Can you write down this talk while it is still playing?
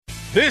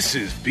This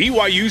is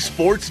BYU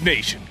Sports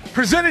Nation,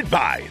 presented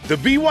by the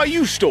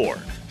BYU Store,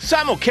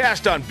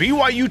 simulcast on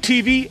BYU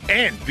TV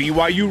and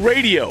BYU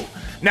Radio.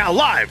 Now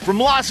live from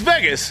Las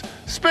Vegas,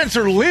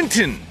 Spencer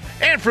Linton,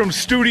 and from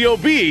Studio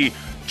B,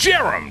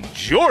 Jarom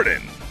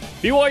Jordan.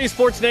 BYU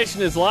Sports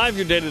Nation is live,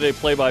 your day-to-day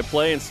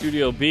play-by-play in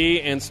Studio B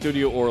and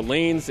Studio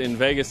Orleans in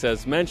Vegas.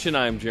 As mentioned,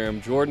 I am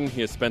Jarom Jordan.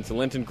 He is Spencer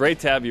Linton. Great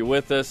to have you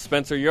with us.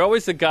 Spencer, you're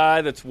always the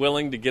guy that's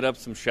willing to get up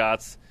some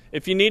shots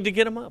if you need to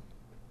get them up.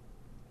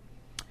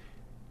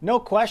 No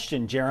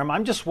question, Jarom.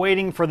 I'm just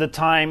waiting for the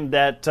time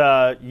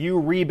that you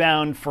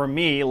rebound for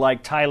me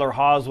like Tyler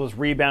Haws was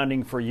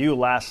rebounding for you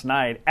last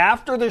night.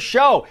 After the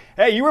show,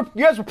 hey, you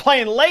guys were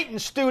playing late in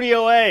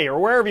Studio A or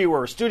wherever you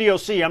were, Studio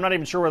C. I'm not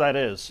even sure where that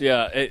is.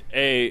 Yeah,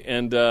 A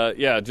and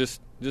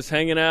just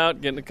hanging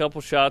out, getting a couple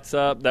shots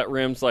up. That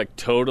rim's like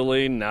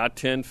totally not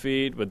 10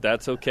 feet, but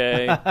that's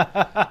okay.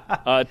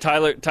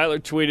 Tyler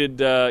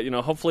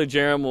tweeted, hopefully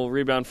Jarom will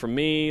rebound from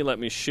me, let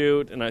me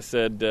shoot. And I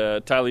said,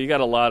 Tyler, you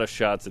got a lot of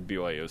shots at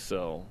BYU,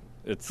 so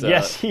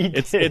yes, he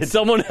did. It's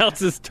someone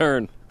else's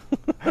turn.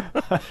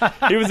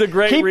 He was a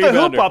great Keep rebounder.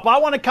 the hoop up. I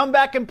want to come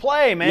back and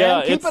play, man.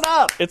 Yeah, Keep it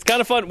up. It's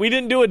kind of fun. We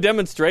didn't do a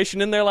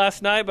demonstration in there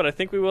last night, but I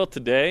think we will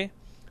today.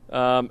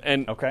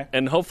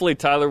 And hopefully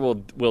Tyler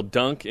will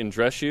dunk in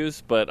dress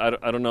shoes, but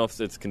I don't know if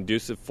it's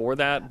conducive for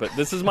that. But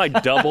this is my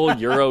double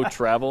Euro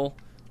travel.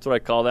 That's what I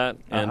call that.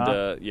 And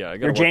I got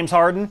You're James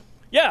Harden?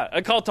 Yeah,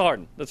 I call it to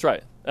Harden. That's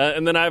right.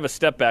 And then I have a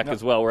step back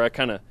as well, where I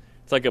kind of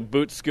it's like a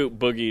boot scoop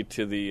boogie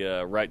to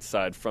the right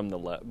side from the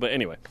left. But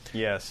anyway,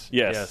 yes.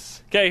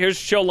 Okay, here's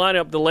the show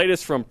lineup. The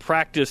latest from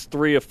practice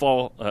 3 of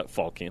fall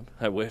camp.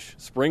 I wish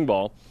spring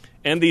ball.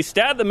 And the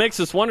stat that makes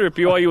us wonder if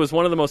BYU was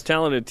one of the most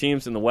talented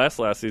teams in the West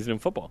last season in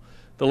football.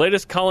 The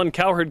latest Colin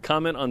Cowherd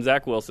comment on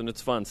Zach Wilson.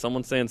 It's fun.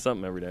 Someone's saying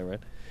something every day, right?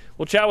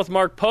 We'll chat with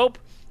Mark Pope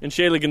and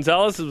Shaylee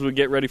Gonzalez as we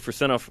get ready for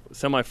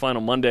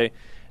semifinal Monday.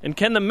 And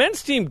can the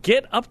men's team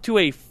get up to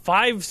a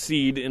 5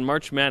 seed in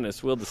March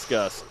Madness? We'll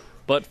discuss.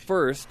 But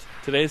first,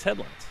 today's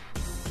headlines.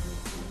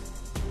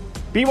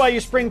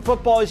 BYU spring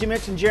football, as you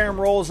mentioned, Jarom,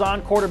 rolls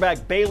on.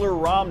 Quarterback Baylor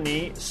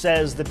Romney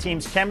says the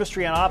team's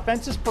chemistry on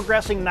offense is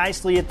progressing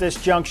nicely at this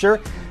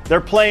juncture.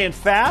 They're playing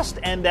fast,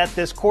 and that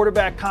this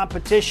quarterback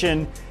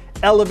competition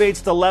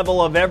elevates the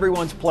level of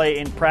everyone's play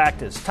in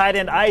practice. Tight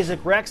end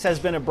Isaac Rex has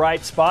been a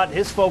bright spot.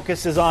 His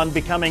focus is on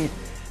becoming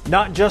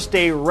not just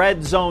a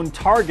red zone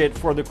target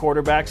for the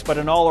quarterbacks, but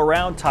an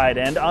all-around tight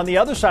end. On the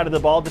other side of the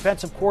ball,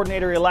 defensive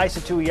coordinator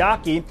Elisa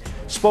Tuiaki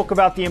spoke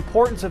about the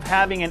importance of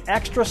having an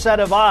extra set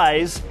of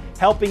eyes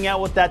helping out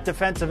with that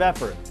defensive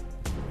effort.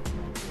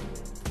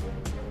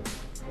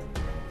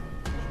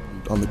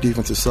 On the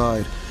defensive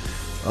side,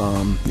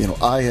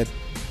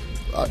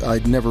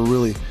 I'd never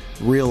really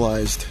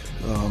realized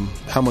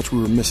how much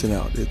we were missing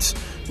out.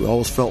 We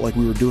always felt like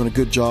we were doing a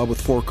good job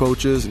with 4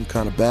 coaches and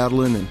kind of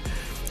battling, and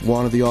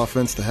wanted the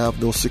offense to have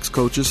those 6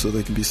 coaches so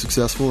they can be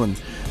successful.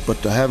 But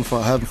having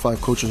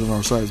 5 coaches on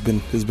our side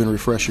has been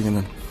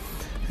refreshing,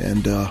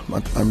 and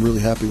I'm really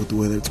happy with the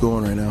way that it's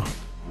going right now.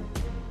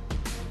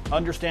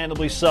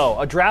 Understandably so.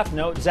 A draft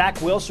note,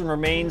 Zach Wilson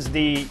remains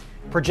the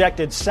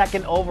projected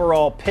 2nd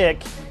overall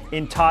pick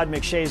in Todd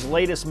McShay's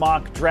latest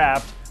mock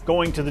draft,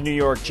 going to the New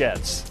York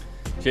Jets.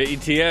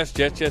 Jets.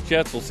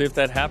 We'll see if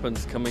that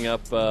happens coming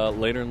up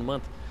later in the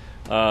month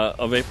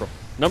of April.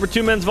 Number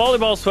 2 men's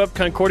volleyball swept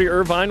Concordia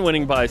Irvine,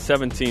 winning by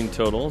 17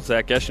 total.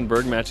 Zach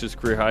Eschenberg matches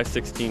career high,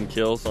 16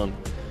 kills on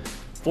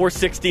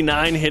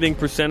 .469 hitting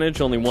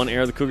percentage. Only 1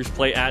 error. The Cougars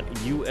play at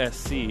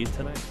USC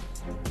tonight.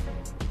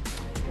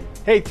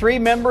 Hey, 3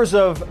 members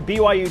of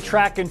BYU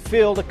track and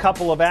field, a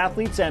couple of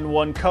athletes and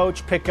 1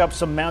 coach, pick up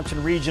some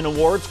Mountain Region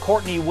awards.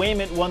 Courtney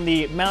Wayment won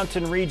the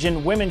Mountain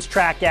Region Women's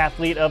Track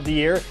Athlete of the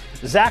Year.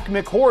 Zach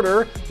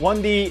McWhorter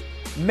won the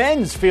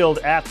Men's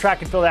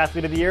Track and Field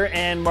Athlete of the Year.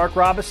 And Mark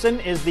Robinson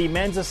is the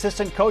Men's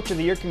Assistant Coach of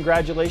the Year.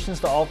 Congratulations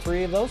to all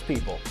 3 of those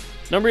people.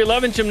 Number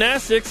 11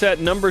 gymnastics at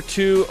number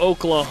 2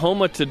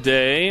 Oklahoma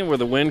today, where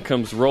the wind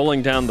comes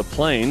rolling down the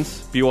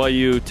plains.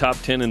 BYU top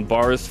 10 in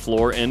bars,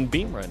 floor, and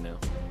beam right now.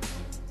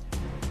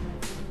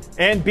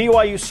 And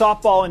BYU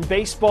softball and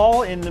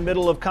baseball in the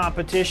middle of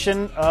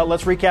competition.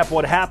 Let's recap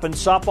what happened.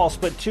 Softball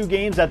split 2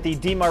 games at the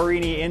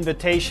DeMarini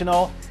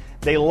Invitational.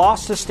 They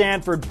lost to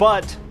Stanford,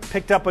 but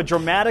picked up a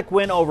dramatic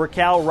win over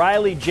Cal.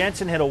 Riley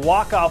Jensen hit a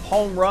walk-off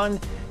home run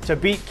to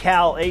beat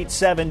Cal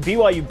 8-7.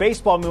 BYU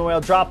baseball,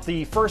 meanwhile, dropped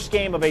the first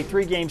game of a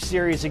 3-game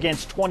series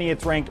against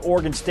 20th-ranked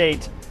Oregon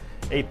State.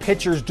 A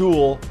pitcher's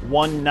duel,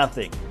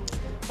 1-0.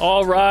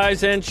 All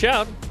rise and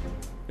shout.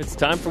 It's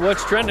time for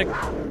What's Trending.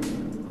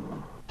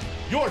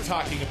 You're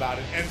talking about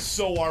it, and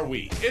so are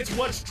we. It's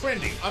What's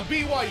Trending on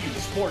BYU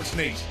Sports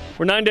Nation.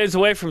 We're 9 days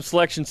away from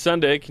Selection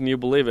Sunday. Can you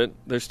believe it?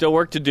 There's still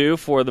work to do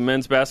for the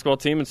men's basketball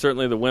team and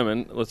certainly the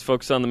women. Let's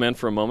focus on the men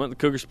for a moment. The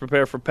Cougars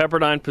prepare for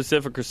Pepperdine,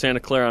 Pacific, or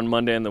Santa Clara on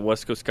Monday in the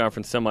West Coast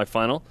Conference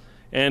semifinal.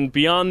 And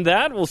beyond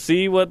that, we'll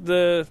see what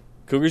the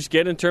Cougars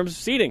get in terms of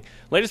seeding.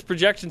 Latest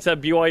projections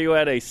have BYU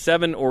at a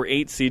 7 or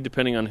 8 seed,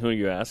 depending on who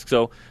you ask.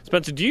 So,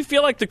 Spencer, do you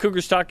feel like the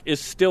Cougars stock is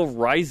still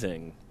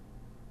rising?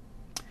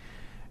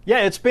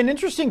 Yeah, it's been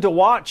interesting to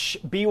watch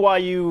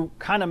BYU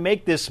kind of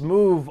make this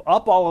move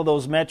up all of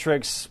those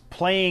metrics,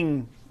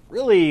 playing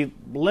really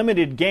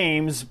limited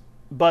games,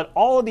 but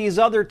all of these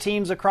other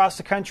teams across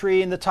the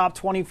country in the top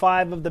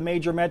 25 of the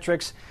major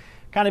metrics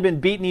kind of been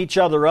beating each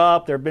other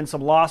up. There have been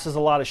some losses, a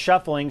lot of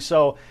shuffling.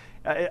 So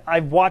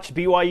I've watched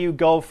BYU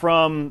go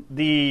from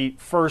the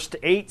first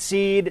 8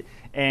 seed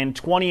and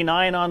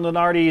 29 on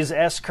Lunardi's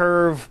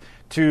S-curve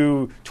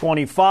to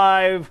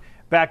 25,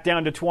 back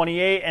down to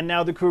 28, and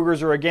now the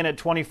Cougars are again at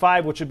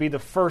 25, which would be the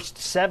first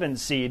 7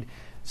 seed.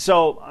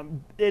 So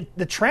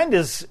the trend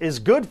is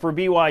good for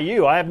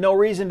BYU. I have no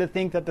reason to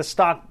think that the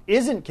stock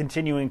isn't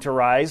continuing to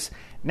rise.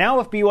 Now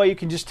if BYU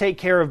can just take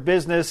care of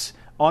business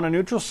on a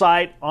neutral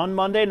site on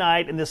Monday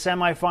night in the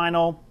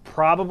semifinal,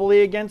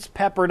 probably against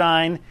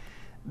Pepperdine,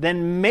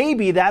 then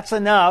maybe that's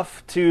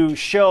enough to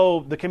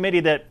show the committee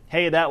that,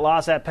 hey, that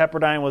loss at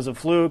Pepperdine was a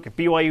fluke. If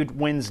BYU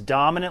wins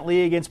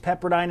dominantly against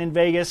Pepperdine in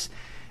Vegas,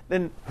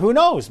 then who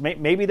knows?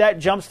 Maybe that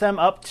jumps them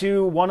up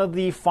to one of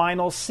the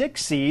final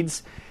 6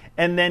 seeds.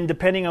 And then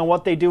depending on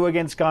what they do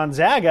against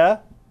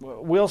Gonzaga,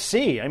 we'll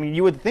see. I mean,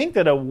 you would think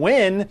that a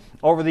win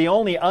over the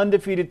only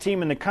undefeated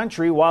team in the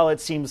country, while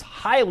it seems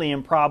highly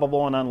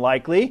improbable and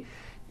unlikely,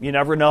 you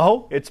never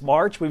know. It's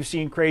March. We've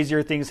seen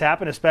crazier things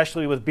happen,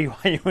 especially with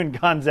BYU and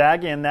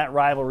Gonzaga in that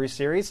rivalry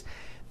series.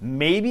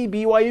 Maybe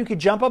BYU could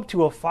jump up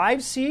to a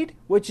 5 seed,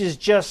 which is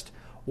just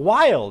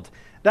wild.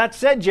 That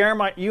said,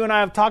 Jarom, you and I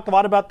have talked a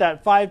lot about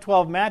that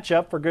 5-12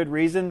 matchup for good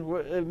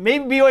reason.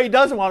 Maybe BYU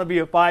doesn't want to be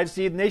a 5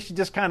 seed, and they should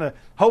just kind of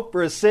hope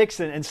for a 6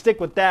 and stick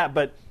with that.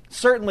 But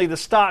certainly the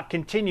stock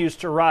continues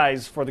to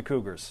rise for the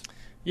Cougars.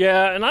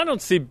 Yeah, and I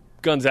don't see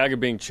Gonzaga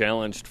being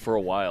challenged for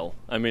a while.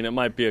 I mean, it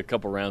might be a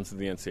couple rounds of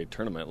the NCAA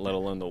tournament, let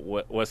alone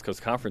the West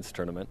Coast Conference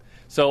tournament.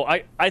 So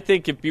I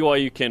think if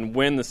BYU can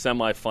win the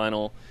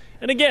semifinal,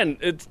 and again,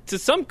 to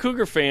some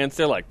Cougar fans,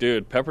 they're like,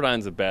 dude,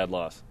 Pepperdine's a bad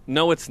loss.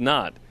 No, it's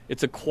not.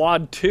 It's a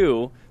quad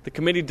 2. The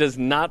committee does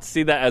not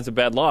see that as a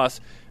bad loss.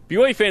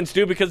 BYU fans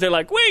do because they're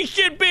like, we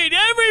should beat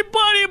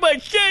everybody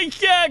but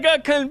Gonzaga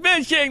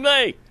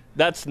convincingly.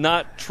 That's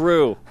not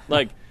true.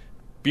 Like,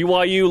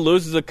 BYU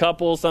loses a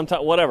couple,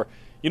 sometimes, whatever.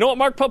 You know what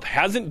Mark Pope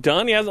hasn't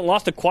done? He hasn't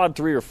lost a quad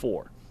 3 or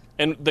 4.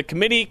 And the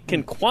committee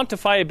can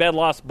quantify a bad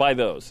loss by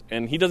those,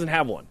 and he doesn't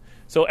have one.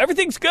 So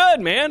everything's good,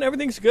 man.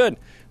 Everything's good.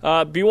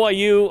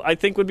 BYU, I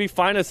think, would be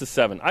fine as a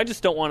 7. I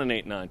just don't want an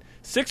 8-9.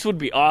 6 would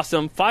be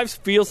awesome. 5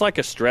 feels like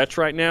a stretch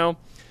right now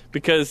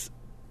because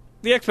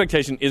the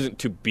expectation isn't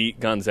to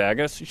beat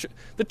Gonzaga.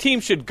 The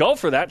team should go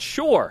for that,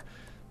 sure.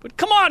 But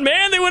come on,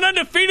 man. They went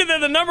undefeated. They're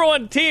the number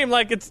 1 team.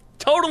 Like, it's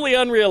totally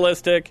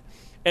unrealistic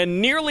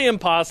and nearly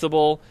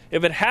impossible.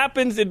 If it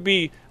happens, it'd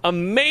be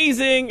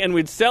amazing, and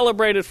we'd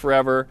celebrate it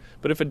forever.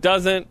 But if it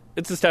doesn't,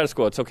 it's the status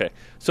quo. It's okay.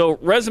 So,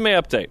 resume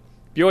update.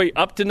 BYU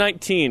up to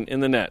 19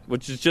 in the net,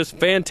 which is just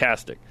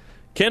fantastic.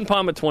 Ken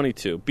Palm at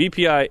 22.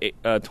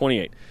 BPI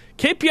 28.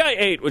 KPI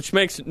 8, which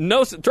makes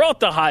no sense. Throw out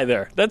the high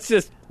there. That's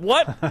just,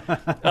 what?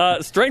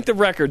 Strength of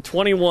record,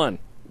 21.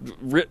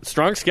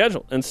 Strong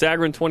schedule. And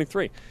Sagarin,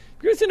 23.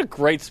 BYU's in a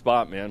great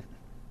spot, man.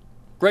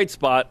 Great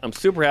spot. I'm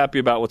super happy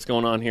about what's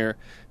going on here.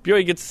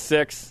 BYU gets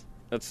 6.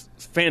 That's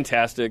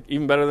fantastic.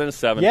 Even better than a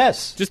 7.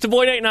 Yes. Just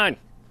avoid 8-9.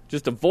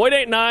 Just avoid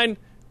 8-9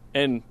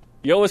 and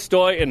yo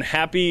estoy and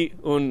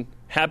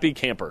happy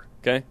camper,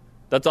 okay?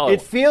 That's all.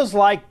 It feels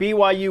like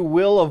BYU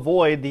will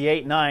avoid the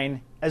 8-9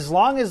 as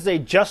long as they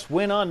just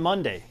win on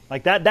Monday.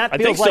 Like that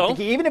feels like the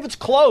key. Even if it's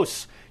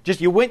close,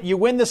 just you win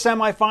the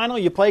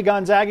semifinal, you play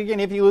Gonzaga again.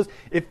 If you lose,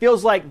 it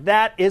feels like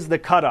that is the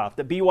cutoff,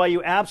 that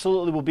BYU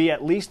absolutely will be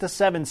at least a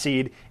 7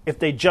 seed if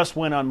they just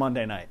win on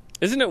Monday night.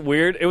 Isn't it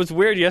weird? It was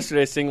weird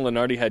yesterday seeing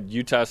Lunardi had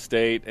Utah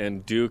State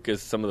and Duke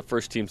as some of the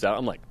first teams out.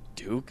 I'm like,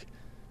 Duke?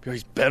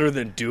 He's better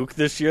than Duke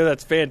this year.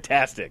 That's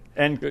fantastic.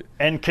 And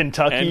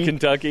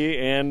Kentucky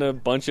and a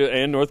bunch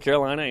of North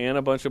Carolina and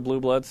a bunch of blue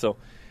bloods. So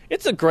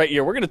it's a great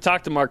year. We're going to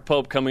talk to Mark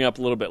Pope coming up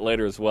a little bit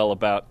later as well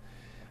about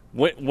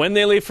when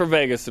they leave for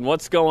Vegas and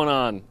what's going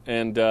on.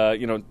 And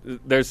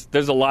there's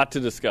a lot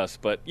to discuss.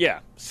 But yeah,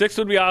 6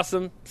 would be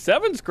awesome.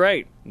 7's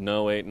great.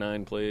 No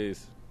 8-9,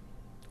 please.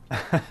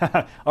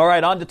 All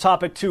right, on to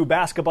topic 2.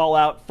 Basketball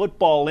out,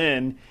 football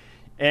in.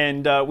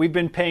 And we've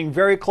been paying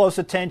very close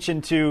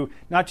attention to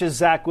not just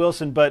Zach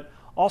Wilson, but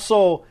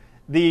also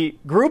the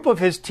group of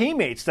his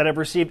teammates that have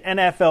received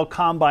NFL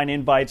Combine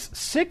invites.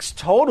 6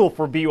 total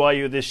for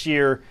BYU this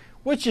year,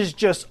 which is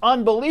just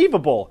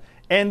unbelievable.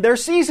 And their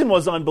season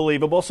was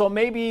unbelievable, so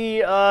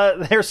maybe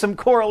there's some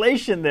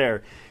correlation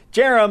there.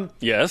 Jarom,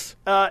 yes.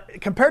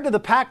 Compared to the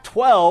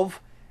Pac-12,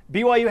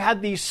 BYU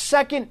had the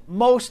second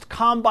most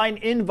Combine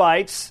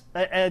invites.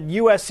 At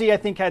USC, I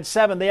think, had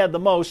 7. They had the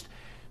most.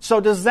 So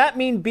does that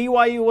mean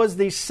BYU was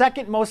the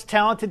second most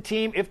talented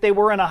team if they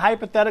were in a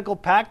hypothetical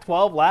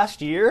Pac-12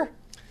 last year?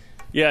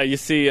 Yeah, you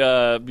see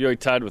BYU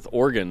tied with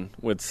Oregon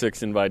with 6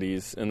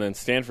 invitees, and then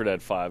Stanford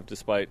had 5,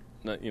 despite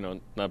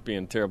not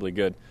being terribly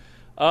good.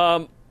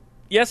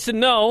 Yes and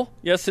no.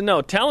 Yes and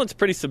no. Talent's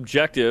pretty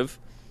subjective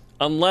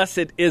unless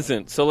it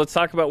isn't. So let's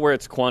talk about where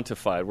it's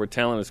quantified, where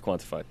talent is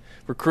quantified.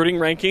 Recruiting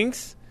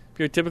rankings,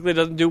 BYU typically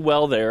doesn't do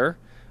well there.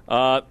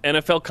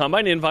 NFL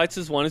Combine invites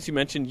is one, as you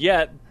mentioned,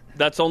 yet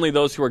that's only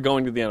those who are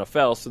going to the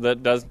NFL, so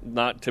that does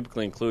not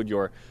typically include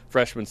your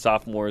freshmen,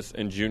 sophomores,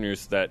 and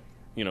juniors that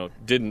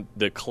didn't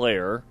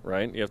declare,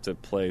 right? You have to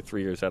play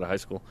 3 years out of high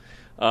school.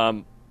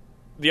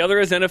 The other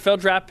is NFL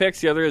draft picks.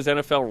 The other is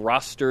NFL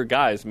roster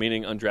guys,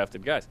 meaning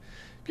undrafted guys.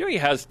 BYU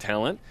has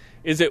talent.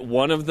 Is it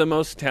one of the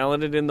most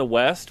talented in the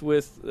West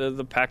with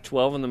the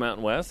Pac-12 and the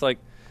Mountain West?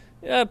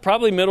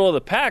 Probably middle of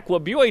the pack.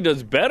 What BYU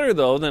does better,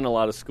 though, than a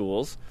lot of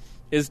schools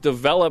is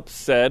develop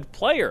said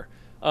player.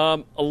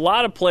 A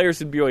lot of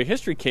players in BYU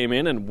history came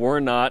in and were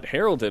not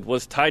heralded.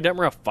 Was Ty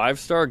Detmer a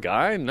 5-star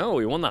guy? No,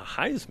 he won the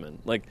Heisman.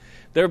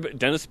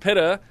 Dennis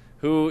Pitta,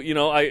 who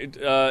I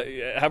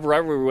have a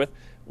rivalry with,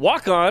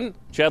 walk-on,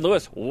 Chad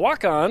Lewis,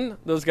 walk-on.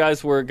 Those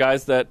guys were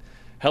guys that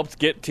helped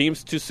get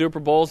teams to Super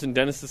Bowls. In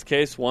Dennis's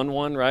case, won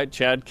one, right?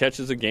 Chad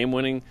catches a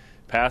game-winning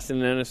pass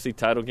in an NFC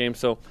title game.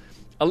 So,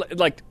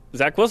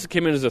 Zach Wilson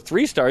came in as a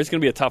 3-star. He's going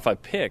to be a top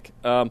 5 pick.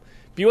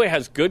 BYU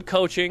has good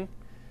coaching.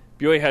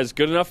 BYU has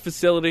good enough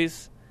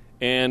facilities,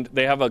 and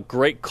they have a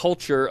great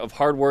culture of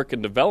hard work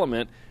and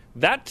development.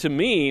 That, to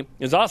me,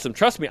 is awesome.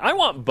 Trust me, I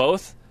want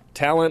both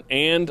talent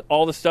and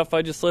all the stuff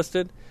I just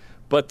listed,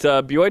 but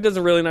BYU does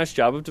a really nice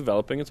job of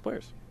developing its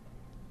players.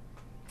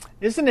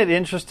 Isn't it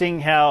interesting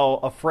how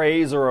a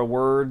phrase or a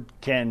word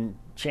can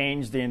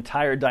change the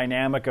entire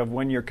dynamic of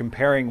when you're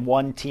comparing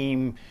one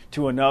team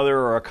to another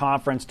or a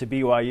conference to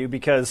BYU?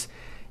 Because,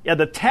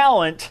 the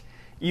talent,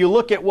 you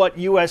look at what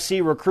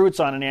USC recruits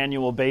on an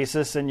annual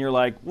basis and you're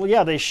like, well,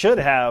 yeah, they should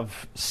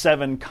have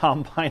 7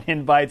 combine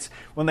invites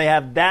when they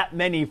have that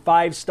many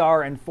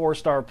 5-star and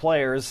 4-star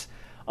players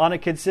on a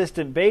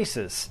consistent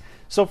basis.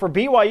 So for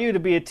BYU to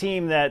be a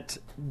team that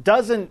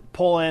doesn't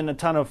pull in a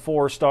ton of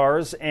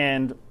 4-stars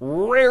and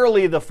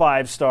rarely the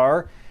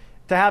 5-star,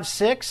 to have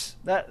 6,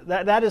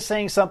 that is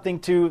saying something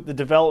to the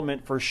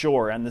development for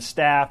sure, and the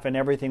staff and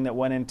everything that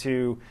went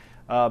into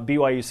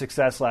BYU's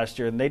success last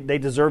year, and they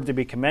deserve to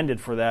be commended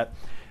for that.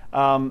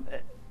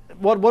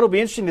 What will be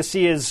interesting to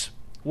see is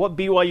what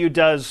BYU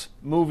does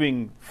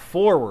moving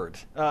forward.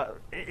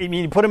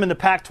 You put them in the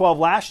Pac-12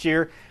 last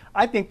year.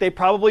 I think they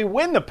probably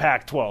win the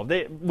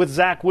Pac-12 with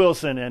Zach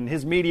Wilson and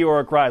his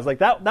meteoric rise.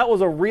 That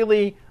was a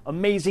really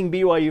amazing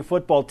BYU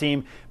football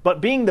team. But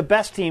being the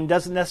best team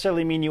doesn't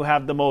necessarily mean you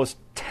have the most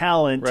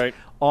talent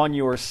on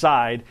your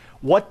side.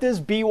 What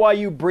does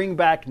BYU bring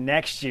back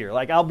next year?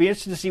 I'll be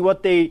interested to see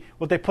what they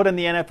put in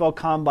the NFL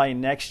Combine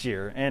next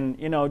year. And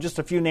just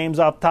a few names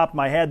off the top of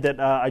my head that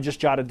I just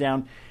jotted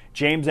down: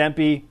 James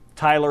Empey,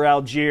 Tyler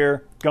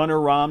Algier,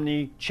 Gunnar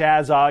Romney,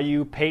 Chaz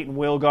Ayu, Peyton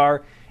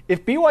Wilgar.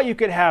 If BYU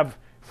could have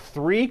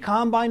 3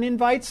 combine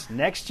invites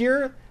next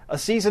year, a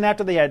season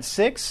after they had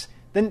 6,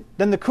 then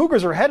the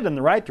Cougars are headed in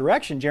the right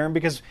direction, Jarom,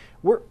 because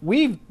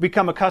we've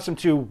become accustomed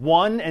to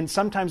 1 and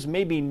sometimes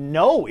maybe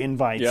no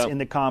invites in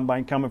the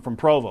combine coming from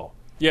Provo.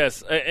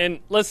 Yes, and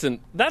listen,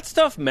 that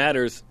stuff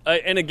matters.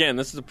 And again,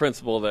 this is a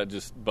principle that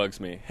just bugs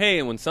me.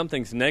 Hey, when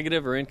something's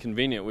negative or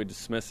inconvenient, we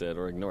dismiss it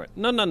or ignore it.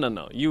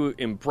 No. You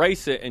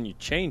embrace it and you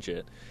change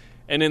it.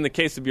 And in the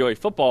case of BYU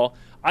football,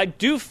 I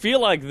do feel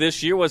like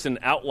this year was an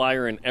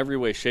outlier in every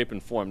way, shape,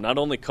 and form. Not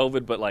only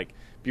COVID, but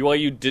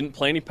BYU didn't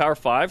play any Power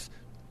 5s,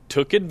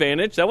 took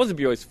advantage. That wasn't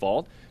BYU's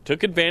fault.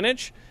 Took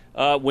advantage.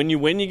 When you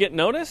win, you get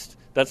noticed.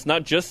 That's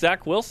not just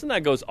Zach Wilson.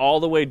 That goes all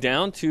the way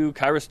down to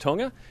Kairos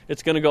Tonga.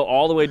 It's going to go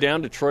all the way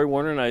down to Troy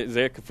Warner and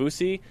Isaiah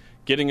Kafusi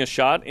getting a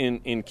shot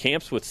in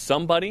camps with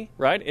somebody,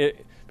 right?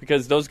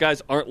 Because those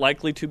guys aren't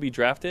likely to be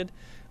drafted.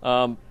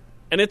 And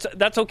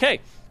that's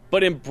okay.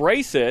 But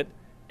embrace it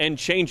and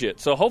change it.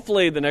 So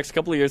hopefully the next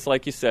couple of years,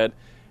 like you said,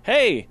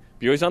 hey,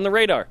 BYU's on the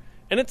radar.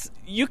 And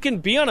you can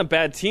be on a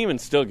bad team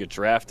and still get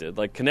drafted.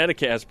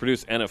 Connecticut has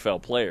produced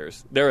NFL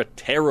players. They're a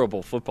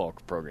terrible football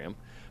program.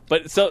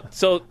 But so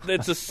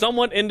it's a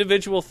somewhat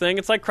individual thing.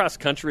 It's like cross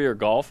country or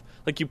golf.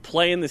 You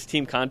play in this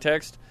team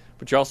context,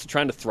 but you're also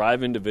trying to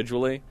thrive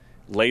individually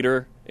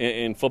later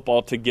in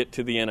football to get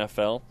to the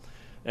NFL.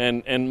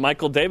 And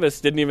Michael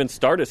Davis didn't even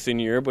start his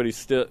senior year, but he's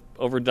still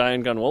over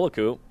Diane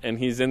Gunwolaku, and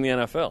he's in the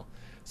NFL.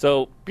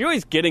 So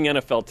BYU's getting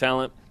NFL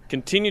talent,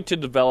 continue to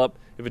develop.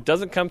 If it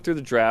doesn't come through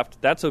the draft,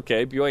 that's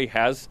okay. BYU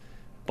has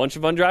a bunch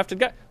of undrafted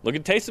guys. Look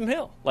at Taysom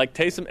Hill.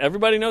 Taysom,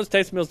 everybody knows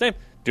Taysom Hill's name.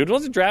 Dude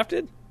wasn't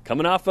drafted,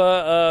 coming off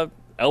a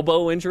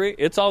elbow injury.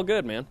 It's all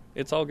good, man.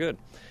 It's all good.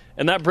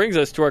 And that brings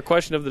us to our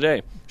question of the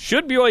day.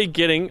 Should BYU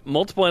getting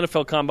multiple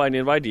NFL Combine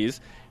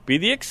invitees be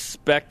the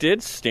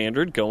expected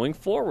standard going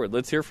forward?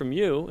 Let's hear from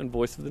you in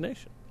Voice of the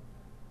Nation.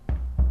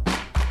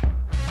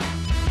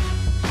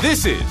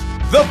 This is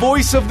the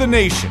Voice of the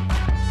Nation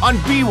on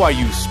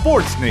BYU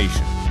Sports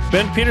Nation.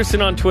 Ben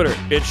Peterson on Twitter.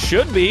 It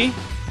should be.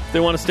 If they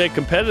want to stay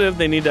competitive,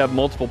 they need to have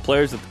multiple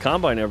players at the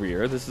Combine every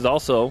year. This will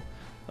also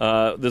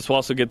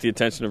get the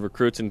attention of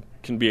recruits and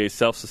can be a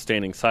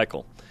self-sustaining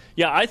cycle.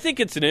 Yeah, I think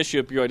it's an issue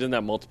if BYU doesn't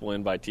have multiple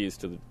invitees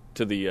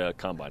to the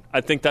Combine. I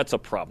think that's a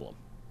problem.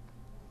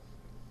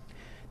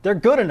 They're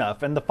good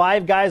enough, and the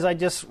 5 guys I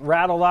just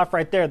rattled off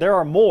right there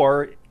are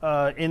more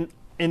in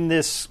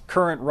this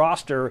current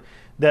roster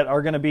that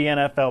are going to be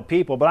NFL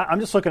people. But I'm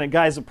just looking at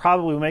guys that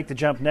probably will make the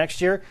jump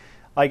next year.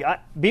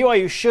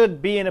 BYU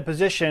should be in a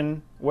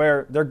position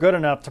where they're good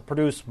enough to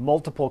produce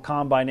multiple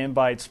combine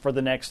invites for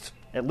the next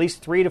at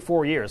least 3 to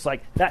 4 years.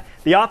 Like that,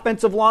 the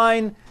offensive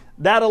line,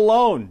 that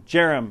alone,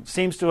 Jarom,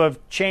 seems to have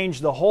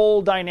changed the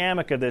whole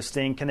dynamic of this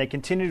thing. Can they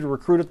continue to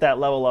recruit at that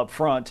level up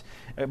front?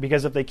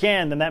 Because if they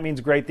can, then that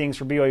means great things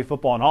for BYU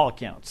football on all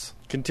accounts.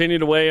 Continue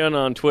to weigh in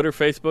on Twitter,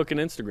 Facebook, and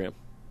Instagram.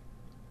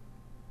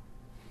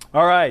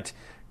 All right.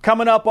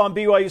 Coming up on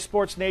BYU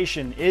Sports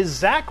Nation, is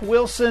Zach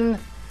Wilson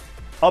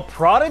a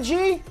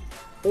prodigy,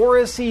 or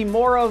is he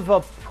more of a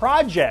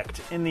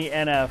project in the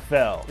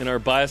NFL? In our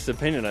biased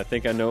opinion, I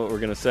think I know what we're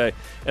going to say.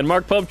 And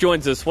Mark Pope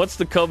joins us. What's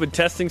the COVID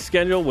testing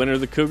schedule? When are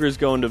the Cougars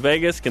going to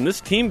Vegas? Can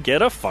this team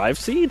get a 5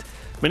 seed?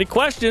 Many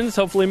questions,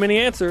 hopefully many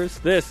answers.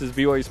 This is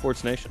BYU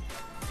Sports Nation.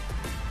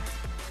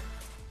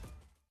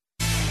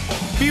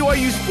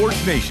 BYU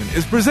Sports Nation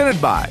is presented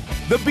by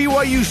The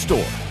BYU Store,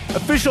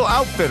 official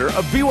outfitter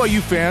of BYU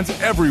fans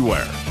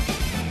everywhere.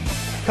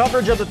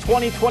 Coverage of the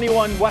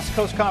 2021 West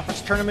Coast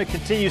Conference Tournament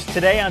continues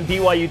today on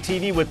BYU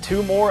TV with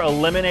 2 more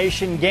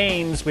elimination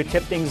games. We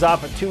tip things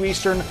off at 2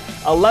 Eastern,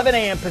 11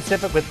 a.m.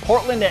 Pacific with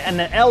Portland and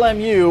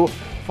LMU,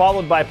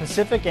 followed by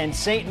Pacific and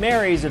St.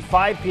 Mary's at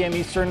 5 p.m.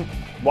 Eastern.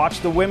 Watch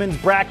the women's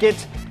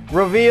bracket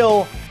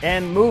reveal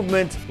and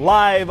movement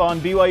live on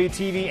BYU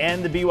TV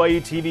and the BYU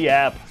TV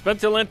app.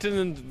 Spencer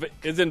Linton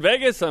is in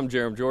Vegas. I'm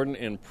Jarom Jordan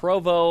in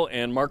Provo,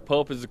 and Mark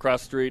Pope is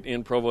across the street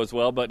in Provo as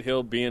well, but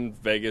he'll be in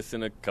Vegas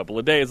in a couple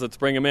of days. Let's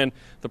bring him in.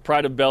 The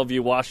pride of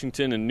Bellevue,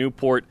 Washington, and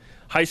Newport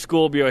High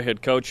School, BYU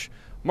head coach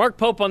Mark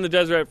Pope on the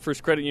Deseret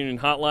First Credit Union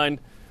hotline.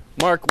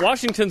 Mark,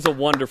 Washington's a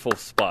wonderful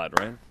spot,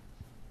 right?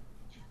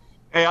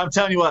 Hey, I'm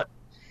telling you what,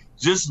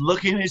 just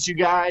looking at you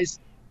guys,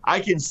 I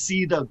can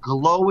see the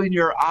glow in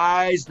your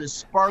eyes, the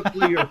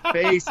sparkle of your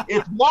face.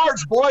 It's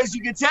March, boys.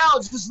 You can tell.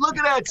 It's just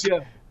looking at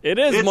you.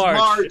 It's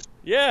March.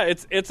 Yeah,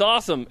 it's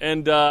awesome.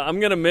 And I'm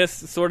going to miss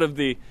sort of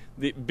the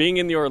being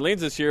in New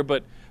Orleans this year,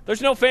 but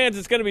there's no fans.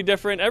 It's going to be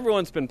different.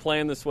 Everyone's been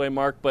playing this way,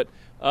 Mark. But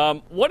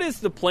what is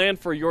the plan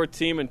for your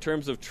team in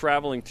terms of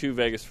traveling to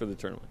Vegas for the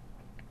tournament?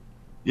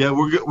 Yeah,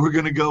 we're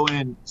going to go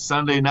in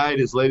Sunday night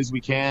as late as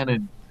we can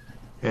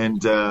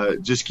and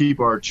just keep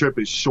our trip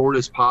as short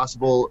as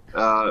possible,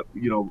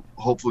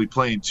 hopefully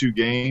playing 2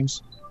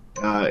 games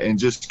and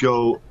just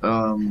go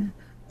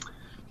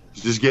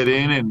just get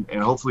in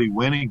and hopefully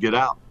win and get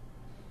out.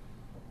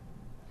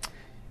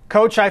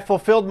 Coach, I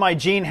fulfilled my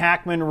Gene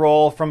Hackman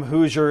role from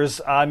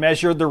Hoosiers. I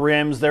measured the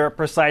rims. They're at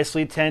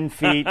precisely 10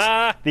 feet.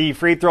 The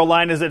free throw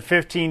line is at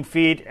 15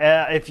 feet.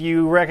 If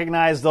you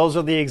recognize, those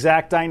are the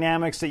exact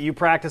dynamics that you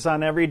practice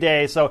on every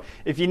day. So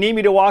if you need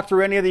me to walk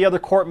through any of the other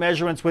court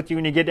measurements with you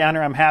when you get down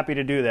there, I'm happy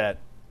to do that.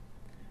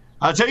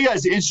 I'll tell you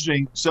guys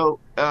interesting. So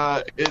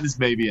this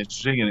may be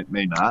interesting and it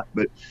may not,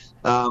 but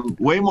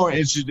way more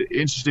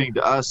interesting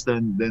to us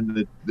than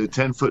the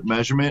 10-foot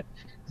measurement.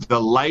 The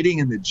lighting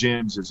in the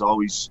gyms is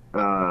always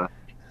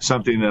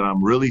something that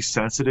I'm really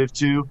sensitive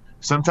to.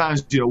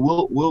 Sometimes,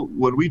 we'll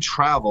when we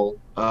travel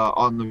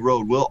on the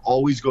road, we'll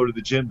always go to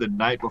the gym the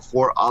night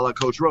before, a la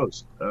Coach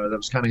Rose. That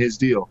was kind of his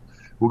deal.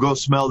 We'll go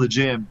smell the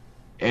gym,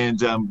 and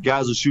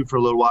guys will shoot for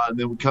a little while, and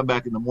then we come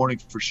back in the morning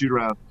for shoot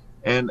around.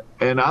 And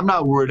I'm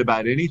not worried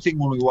about anything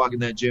when we walk in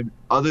that gym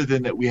other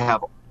than that we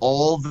have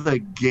all the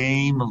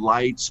game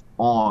lights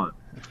on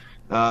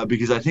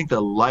because I think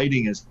the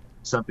lighting is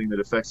something that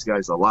affects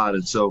guys a lot.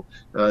 And so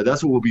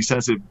that's what we'll be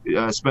sensitive.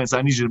 Spence,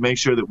 I need you to make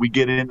sure that we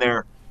get in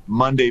there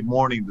Monday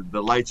morning.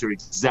 The lights are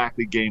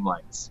exactly game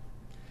lights.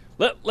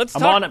 Let's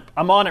talk.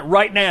 I'm on it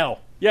right now.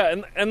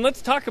 Yeah, and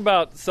let's talk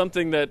about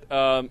something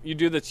that you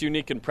do that's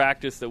unique in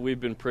practice that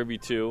we've been privy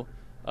to,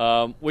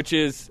 which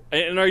is,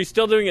 and are you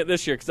still doing it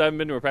this year? Because I haven't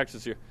been to a practice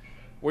this year,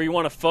 where you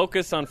want to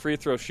focus on free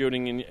throw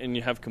shooting and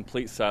you have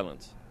complete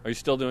silence. Are you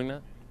still doing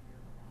that?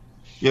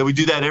 Yeah, we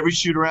do that every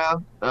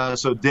shoot-around.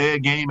 So day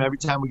of game, every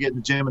time we get in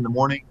the gym in the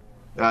morning.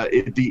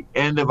 At the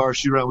end of our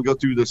shoot-around, we go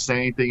through the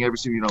same thing every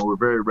single, we're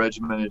very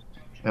regimented.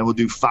 And we'll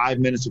do 5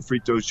 minutes of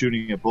free throw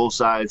shooting at both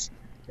sides.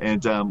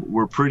 And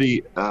we're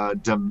pretty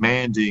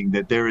demanding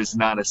that there is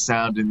not a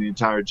sound in the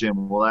entire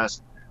gym. We'll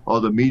ask all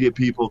the media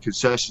people,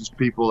 concessions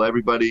people,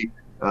 everybody.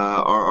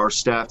 Our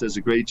staff does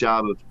a great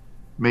job of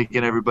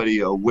making everybody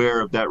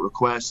aware of that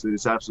request, that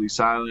it's absolutely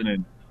silent.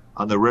 And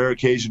on the rare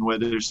occasion where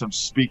there's some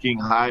speaking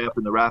high up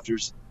in the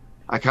rafters,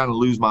 I kind of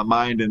lose my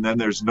mind, and then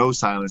there's no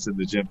silence in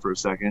the gym for a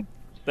second.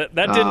 That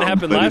didn't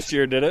happen last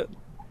year, did it?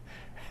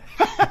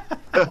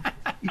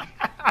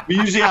 We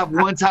usually have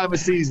one time a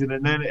season,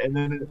 and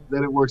then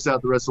it works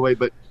out the rest of the way.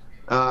 But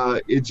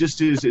it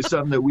just is. It's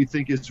something that we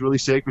think is really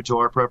sacred to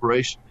our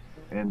preparation,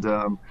 and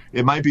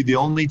it might be the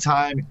only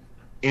time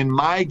in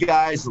my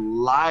guys'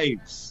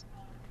 lives,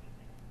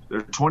 their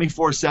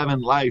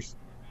 24/7 life,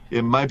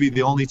 it might be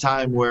the only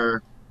time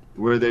where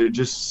they're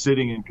just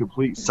sitting in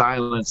complete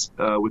silence,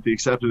 with the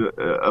exception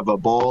of a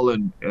ball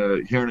and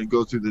hearing it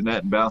go through the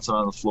net and bouncing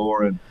on the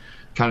floor and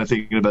kind of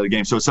thinking about the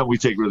game. So it's something we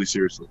take really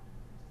seriously.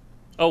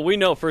 Oh, we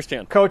know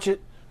firsthand, Coach. It's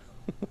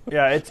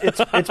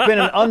been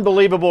an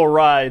unbelievable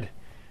ride.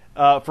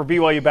 for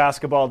BYU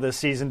basketball this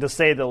season, to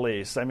say the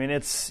least. I mean,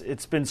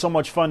 it's been so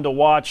much fun to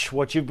watch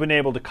what you've been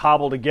able to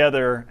cobble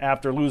together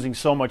after losing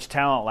so much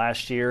talent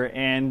last year,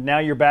 and now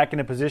you're back in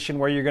a position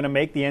where you're going to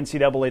make the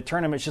NCAA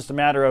tournament. It's just a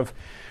matter of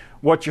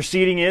what your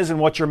seeding is and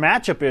what your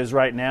matchup is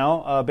right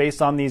now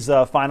based on these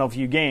final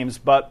few games.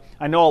 But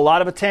I know a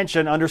lot of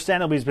attention,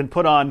 understandably, has been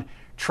put on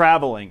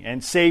traveling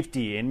and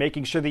safety and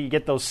making sure that you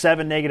get those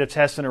 7 negative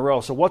tests in a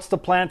row. So what's the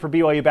plan for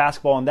BYU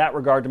basketball in that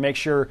regard to make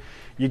sure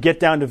you get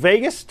down to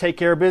Vegas, take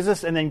care of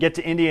business, and then get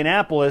to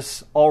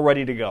Indianapolis all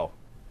ready to go?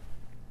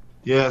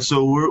 Yeah,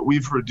 so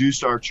we've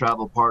reduced our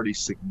travel party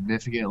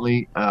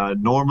significantly.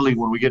 Normally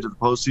when we get to the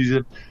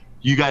postseason,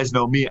 you guys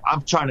know me,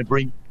 I'm trying to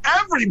bring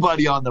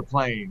everybody on the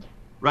plane,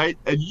 right?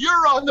 And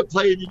you're on the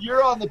plane, and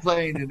you're on the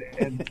plane.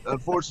 And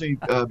unfortunately,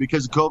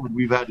 because of COVID,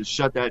 we've had to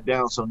shut that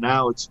down. So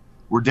now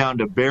we're down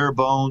to bare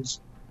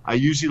bones. I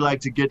usually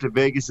like to get to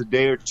Vegas a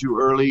day or two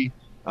early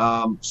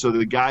so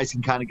the guys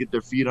can kind of get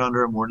their feet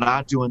under them. We're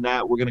not doing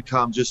that. We're going to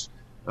come just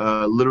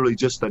literally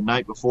just the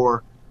night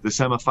before the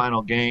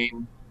semifinal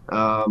game.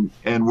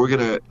 And we're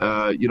going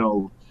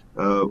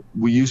to,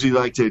 we usually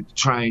like to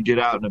try and get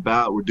out and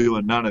about. We're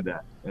doing none of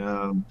that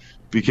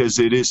because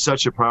it is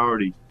such a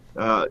priority.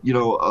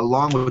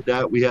 Along with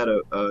that, we had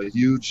a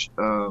huge,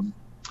 a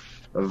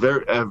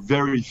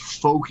very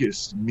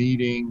focused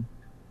meeting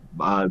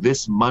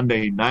this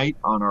Monday night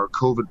on our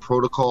COVID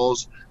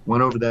protocols.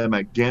 Went over them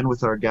again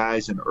with our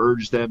guys and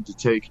urged them to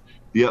take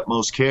the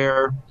utmost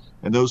care.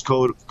 And those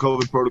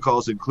COVID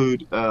protocols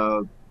include,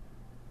 us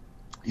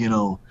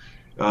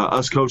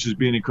coaches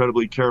being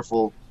incredibly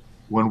careful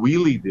when we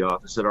leave the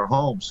office at our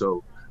home.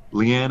 So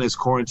Leanne is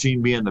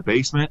quarantined me in the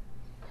basement.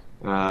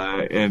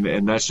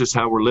 And that's just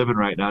how we're living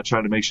right now,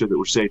 trying to make sure that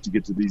we're safe to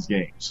get to these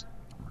games.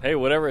 Hey,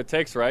 whatever it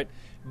takes, right?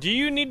 Do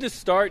you need to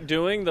start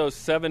doing those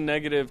 7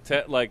 negative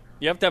tests? Like,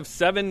 you have to have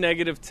 7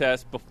 negative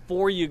tests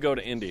before you go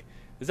to Indy.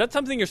 Is that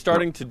something you're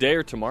starting today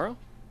or tomorrow?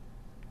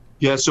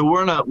 Yeah, so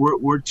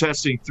we're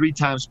testing 3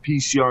 times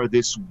PCR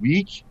this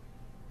week,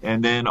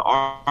 and then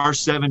our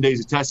 7 days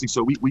of testing.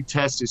 So we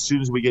test as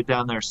soon as we get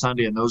down there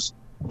Sunday, and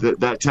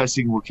that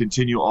testing will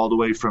continue all the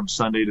way from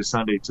Sunday to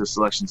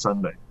Selection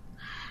Sunday.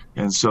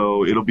 And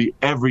so it'll be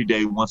every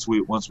day once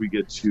we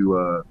get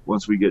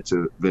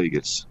to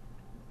Vegas.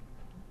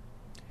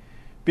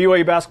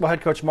 BYU basketball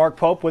head coach Mark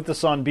Pope with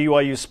us on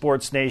BYU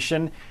Sports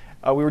Nation.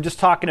 We were just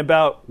talking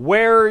about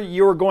where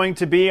you're going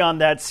to be on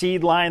that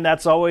seed line.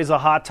 That's always a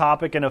hot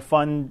topic and a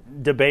fun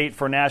debate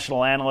for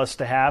national analysts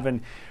to have.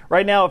 And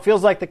right now it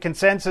feels like the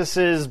consensus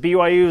is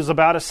BYU is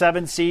about a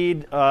 7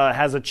 seed,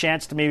 has a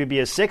chance to maybe be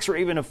a 6 or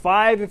even a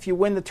 5 if you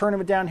win the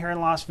tournament down here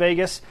in Las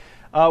Vegas.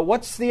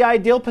 What's the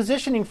ideal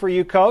positioning for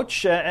you,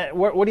 Coach?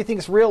 What do you think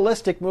is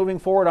realistic moving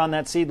forward on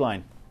that seed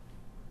line?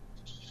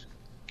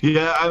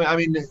 Yeah, I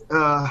mean,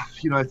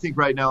 I think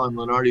right now in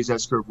Lenardi's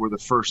S-curve, we're the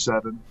first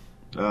 7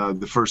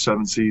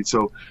 seed.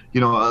 So,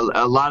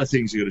 a lot of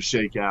things are going to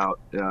shake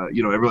out.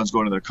 Everyone's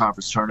going to their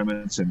conference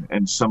tournaments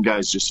and some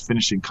guys just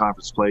finishing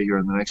conference play here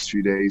in the next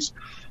few days.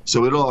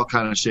 So it'll all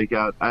kind of shake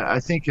out. I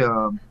think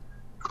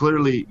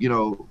clearly,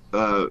 you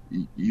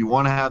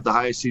want to have the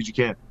highest seed you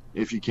can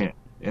if you can.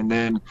 And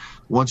then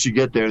once you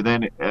get there,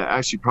 then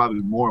actually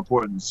probably more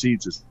important than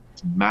seeds is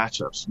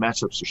matchups.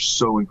 Matchups are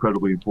so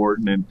incredibly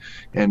important,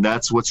 and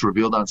that's what's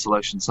revealed on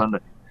Selection Sunday.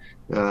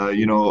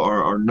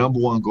 Our number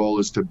one goal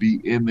is to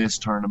be in this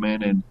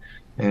tournament,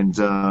 and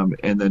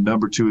then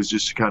number 2 is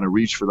just to kind of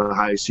reach for the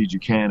highest seed you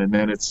can, and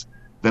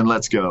then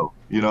let's go.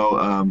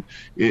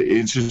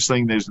 It's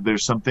interesting.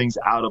 There's some things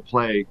out of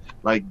play,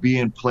 like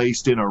being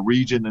placed in a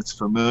region that's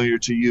familiar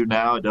to you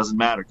now. It doesn't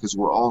matter because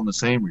we're all in the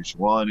same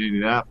region. We're all in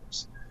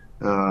Indianapolis.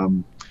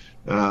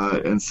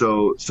 And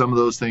so some of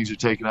those things are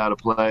taken out of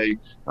play.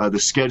 The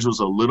schedule's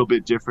a little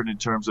bit different in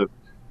terms of,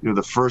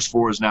 the first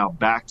 4 is now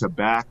back to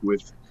back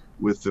with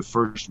the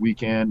first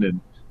weekend, and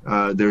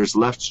there's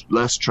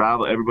less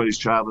travel. Everybody's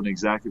traveling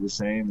exactly the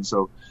same. And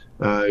so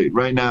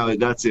right now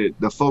that's it.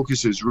 The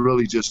focus is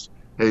really just,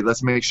 hey,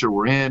 let's make sure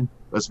we're in.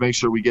 Let's make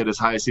sure we get as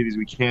high a seed as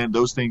we can.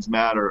 Those things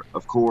matter,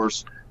 of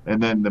course.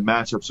 And then the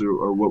matchups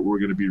are what we're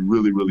going to be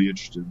really, really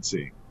interested in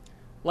seeing.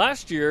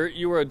 Last year,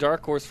 you were a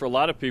dark horse for a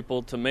lot of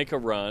people to make a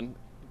run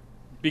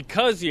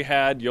because you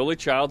had Yoli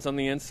Childs on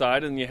the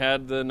inside and you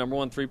had the number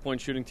 1 3-point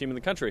shooting team in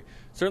the country.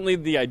 Certainly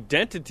the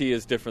identity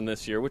is different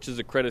this year, which is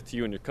a credit to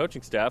you and your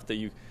coaching staff that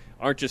you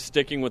aren't just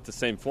sticking with the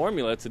same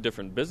formula. It's a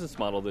different business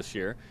model this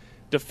year.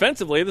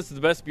 Defensively, this is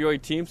the best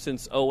BYU team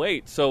since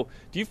 2008. So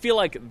do you feel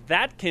like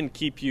that can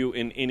keep you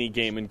in any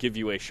game and give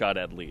you a shot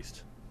at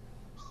least?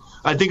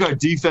 I think our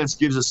defense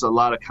gives us a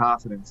lot of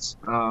confidence.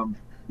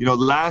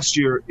 Last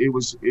year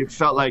it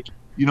felt like,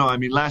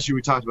 last year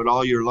we talked about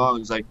all year long. It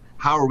was like,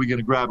 how are we going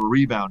to grab a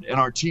rebound? And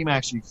our team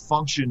actually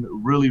functioned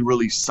really,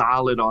 really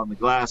solid on the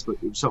glass, but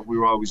it was something we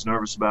were always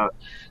nervous about.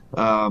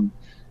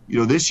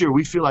 This year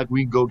we feel like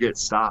we can go get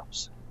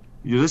stops.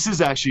 This is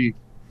actually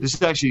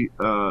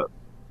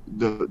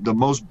the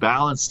most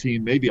balanced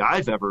team maybe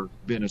I've ever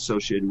been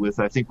associated with.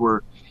 I think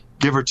we're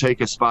give or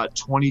take a spot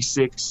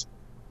 26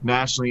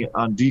 nationally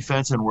on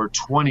defense, and we're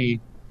 20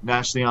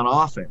 nationally on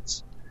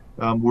offense.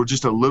 We're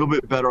just a little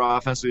bit better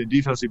offensively and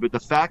defensively, but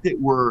the fact that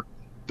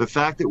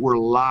we're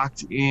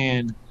locked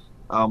in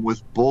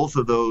with both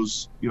of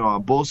those,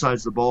 on both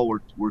sides of the ball,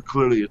 we're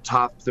clearly a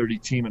top 30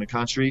 team in the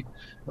country.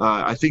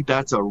 I think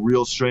that's a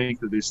real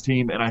strength of this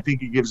team, and I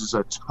think it gives us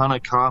a ton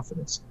of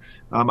confidence.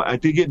 I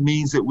think it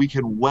means that we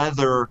can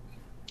weather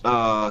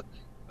a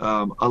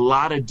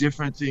lot of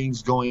different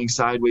things going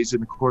sideways in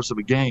the course of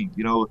a game.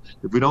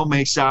 If we don't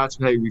make shots,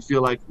 hey, we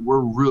feel like we're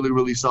really,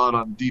 really solid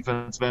on the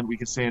defensive end. We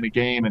can stay in a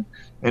game,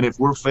 and if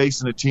we're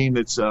facing a team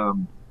that's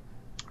an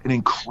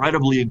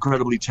incredibly,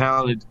 incredibly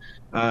talented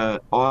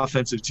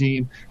offensive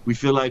team, we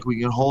feel like we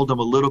can hold them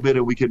a little bit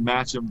and we can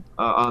match them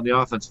on the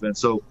offensive end.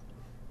 So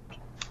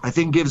I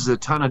think it gives us a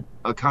ton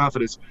of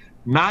confidence,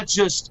 not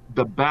just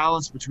the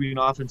balance between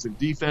offense and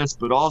defense,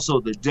 but also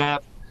the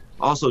depth,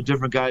 also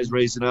different guys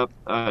raising up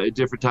at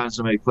different times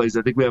to make plays.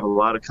 I think we have a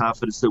lot of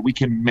confidence that we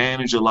can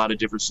manage a lot of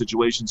different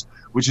situations,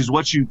 which is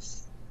what you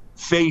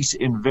face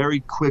in very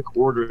quick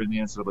order in the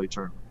NCAA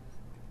tournament.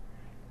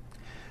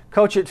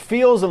 Coach, it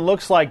feels and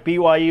looks like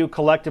BYU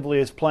collectively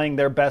is playing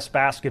their best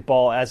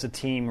basketball as a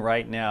team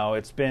right now.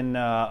 It's been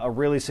a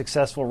really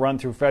successful run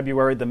through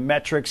February. The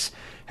metrics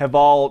have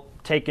all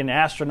taken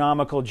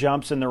astronomical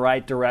jumps in the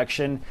right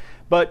direction.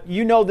 But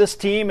you know this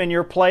team and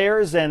your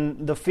players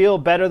and the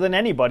field better than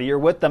anybody. You're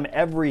with them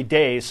every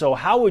day. So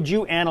how would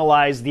you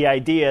analyze the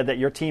idea that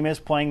your team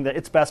is playing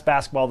its best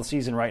basketball of the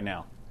season right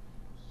now?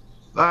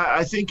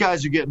 I think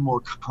guys are getting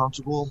more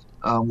comfortable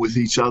with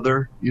each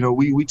other.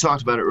 We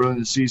talked about it earlier in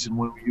the season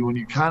when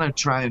you kind of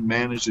try and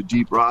manage a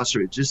deep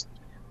roster,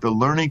 the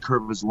learning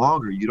curve is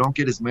longer. You don't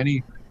get as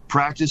many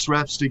practice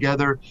reps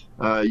together.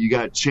 You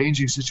got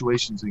changing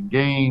situations in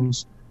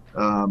games.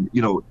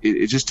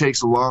 It just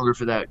takes longer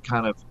for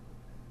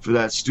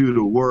that stew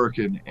to work.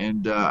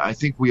 And I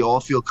think we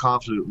all feel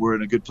confident we're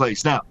in a good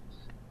place. Now,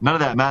 none of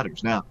that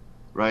matters now,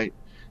 right?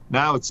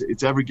 Now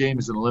it's every game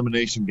is an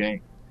elimination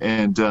game.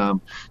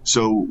 And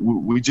so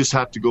we just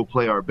have to go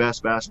play our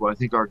best basketball. I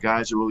think our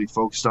guys are really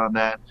focused on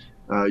that.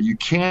 You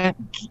can't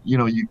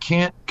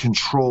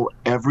control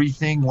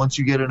everything once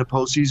you get into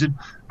postseason,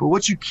 but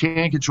what you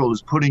can control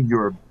is putting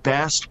your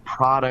best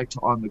product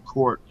on the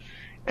court.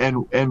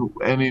 And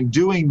in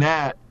doing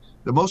that,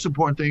 the most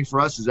important thing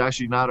for us is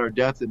actually not our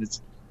depth, and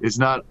it's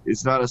not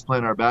us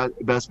playing our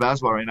best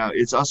basketball right now.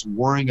 It's us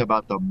worrying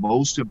about the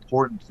most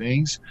important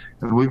things,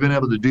 and we've been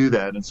able to do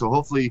that. And so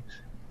hopefully,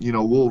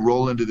 we'll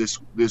roll into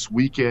this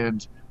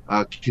weekend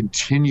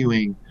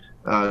continuing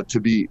to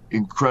be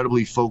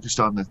incredibly focused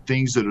on the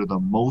things that are the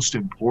most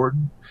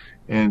important.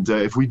 And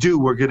if we do,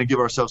 we're going to give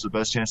ourselves the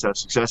best chance to have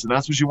success. And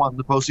that's what you want in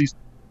the postseason.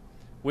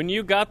 When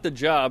you got the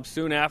job,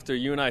 soon after,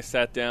 you and I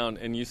sat down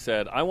and you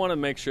said, I want to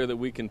make sure that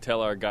we can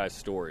tell our guys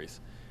stories.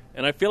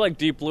 And I feel like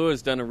Deep Blue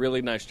has done a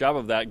really nice job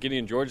of that.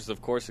 Gideon Georges,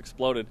 of course,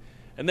 exploded.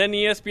 And then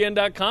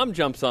ESPN.com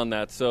jumps on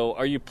that. So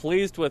are you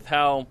pleased with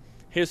how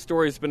his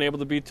story has been able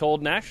to be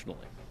told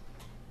nationally?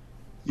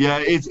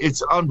 Yeah,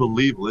 it's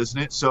unbelievable, isn't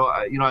it? So,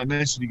 I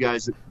mentioned to you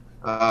guys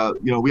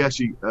that, we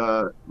actually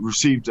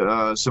received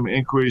some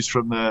inquiries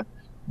from the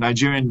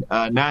Nigerian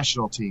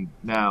national team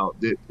now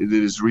that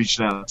is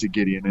reaching out to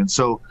Gideon. And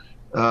so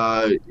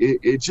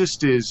it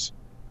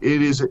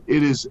is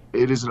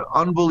an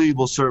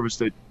unbelievable service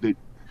that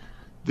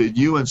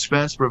you and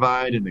Spence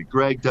provide and that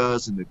Greg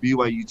does and that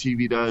BYU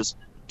TV does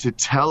to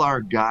tell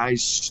our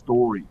guys'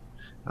 story.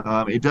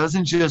 It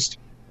doesn't just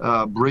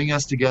bring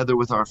us together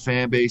with our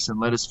fan base and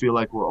let us feel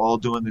like we're all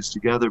doing this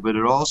together, but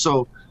it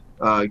also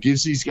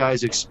gives these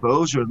guys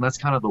exposure, and that's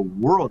kind of the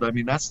world. I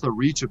mean, that's the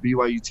reach of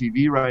BYU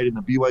TV, right, and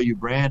the BYU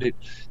brand.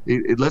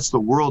 It lets the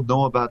world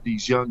know about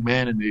these young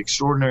men and the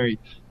extraordinary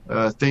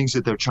things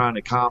that they're trying to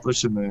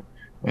accomplish and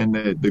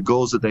the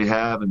goals that they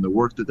have and the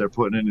work that they're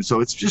putting in. And so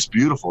it's just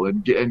beautiful.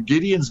 And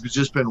Gideon's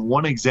just been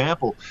one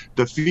example.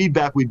 The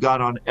feedback we've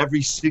got on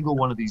every single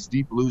one of these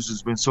Deep Blues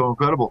has been so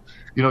incredible.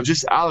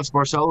 Just Alex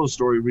Barcelo's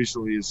story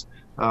recently is,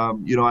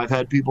 I've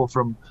had people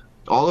from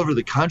all over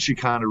the country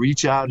kind of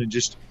reach out and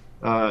just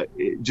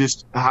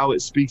how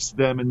it speaks to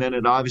them. And then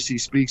it obviously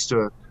speaks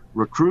to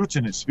recruits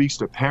and it speaks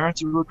to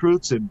parents of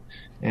recruits. And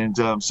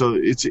so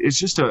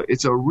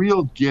it's a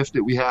real gift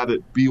that we have at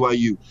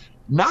BYU.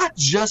 Not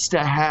just to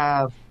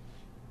have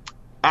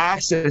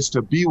access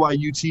to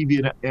BYU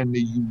TV and the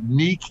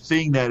unique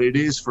thing that it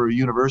is for a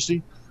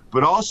university,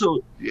 but also,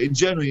 and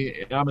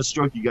generally, I'm going to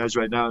stroke you guys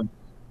right now, and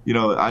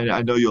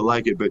I know you'll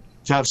like it, but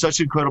to have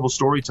such incredible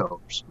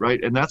storytellers,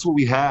 right? And that's what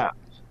we have.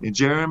 And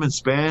Jarom and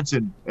Spence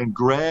and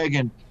Greg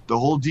and the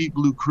whole Deep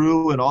Blue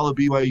crew and all of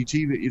BYU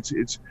TV,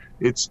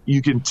 it's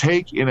you can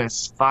take in a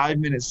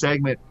 5-minute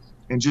segment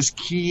and just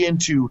key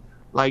into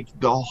like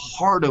the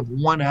heart of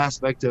one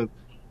aspect of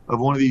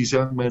one of these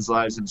young men's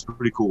lives, and it's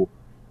pretty cool.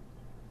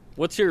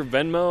 What's your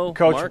Venmo,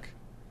 Coach? Mark?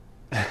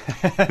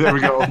 There we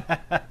go.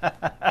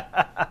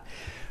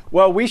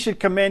 Well, we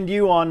should commend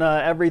you on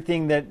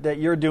everything that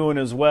you're doing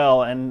as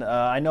well. And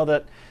I know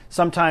that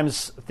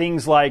sometimes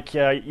things like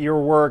your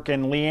work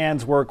and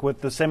Leanne's work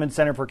with the Simmons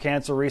Center for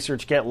Cancer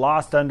Research get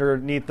lost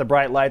underneath the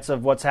bright lights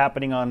of what's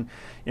happening on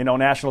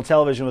national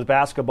television with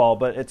basketball.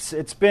 But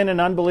it's been an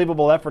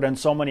unbelievable effort on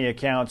so many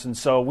accounts, and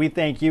so we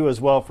thank you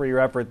as well for your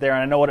effort there.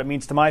 And I know what it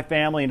means to my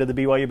family and to the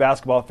BYU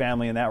basketball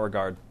family in that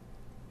regard.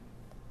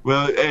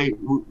 Well, hey,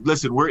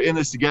 listen, we're in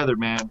this together,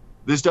 man.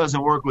 This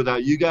doesn't work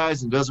without you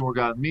guys, and doesn't work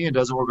without me, and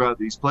doesn't work without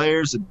these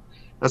players. And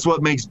that's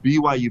what makes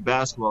BYU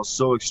basketball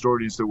so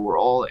extraordinary, is that we're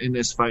all in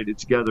this fight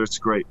together. It's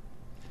great.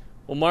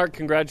 Well, Mark,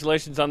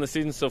 congratulations on the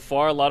season so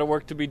far. A lot of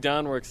work to be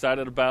done. We're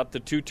excited about the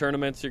 2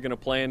 tournaments you're going to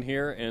play in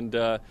here.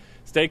 And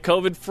stay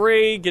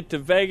COVID-free, get to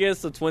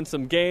Vegas. Let's win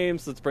some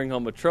games. Let's bring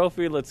home a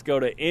trophy. Let's go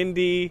to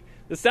Indy.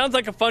 This sounds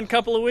like a fun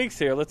couple of weeks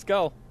here. Let's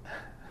go.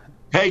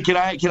 Hey, can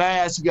I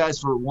ask you guys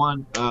for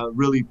one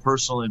really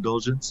personal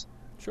indulgence?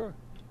 Sure.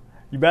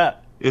 You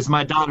bet. It's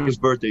my daughter's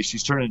birthday.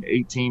 She's turning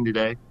 18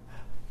 today.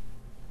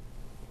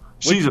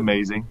 She's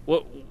amazing.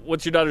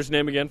 What's your daughter's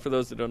name again, for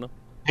those that don't know?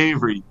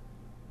 Avery.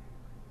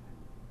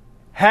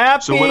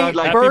 Happy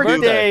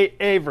birthday, do,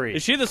 Avery.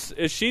 Is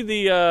she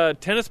the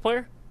tennis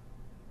player?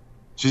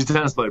 She's a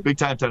tennis player,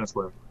 big-time tennis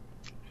player.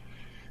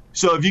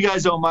 So if you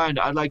guys don't mind,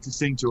 I'd like to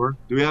sing to her.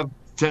 Do we have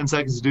 10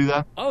 seconds to do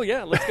that? Oh,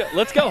 yeah. Let's go.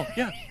 Let's go.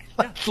 Yeah.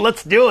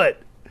 Let's do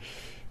it.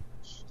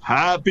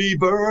 Happy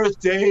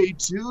birthday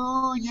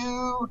to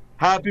you.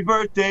 Happy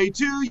birthday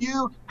to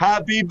you.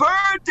 Happy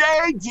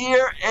birthday,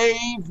 dear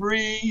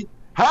Avery.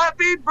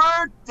 Happy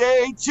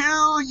birthday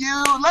to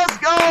you. Let's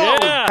go.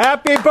 Yeah.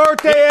 Happy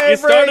birthday, Avery. You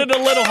started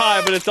a little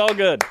high, but it's all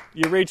good.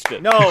 You reached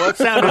it. No, it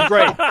sounded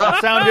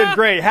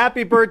great.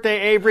 Happy birthday,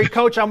 Avery.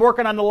 Coach, I'm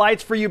working on the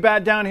lights for you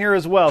back down here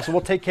as well, so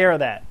we'll take care of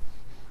that.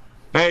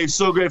 Hey,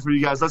 so great for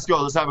you guys. Let's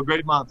go. Let's have a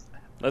great month.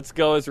 Let's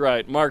go is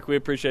right. Mark, we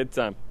appreciate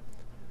the time.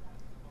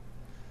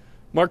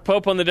 Mark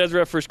Pope on the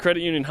Deseret First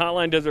Credit Union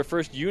Hotline. Deseret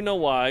First, you know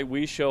why,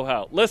 we show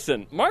how.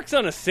 Listen, Mark's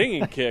on a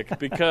singing kick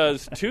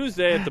because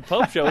Tuesday at the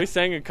Pope Show, he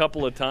sang a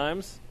couple of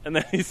times, and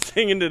then he's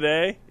singing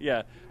today.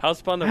 Yeah, House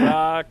Upon the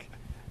Rock.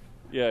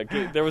 Yeah,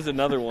 there was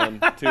another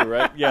one too,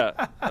 right?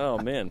 Yeah. Oh,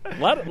 man. A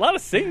lot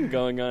of singing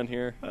going on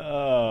here.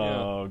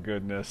 Oh,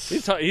 goodness.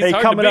 He's hard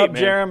coming to beat, up,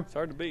 man. Jarom. It's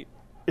hard to beat.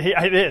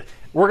 I did.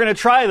 We're going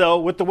to try, though,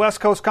 with the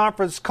West Coast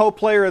Conference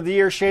Co-Player of the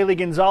Year, Shaylee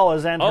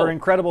Gonzalez, and her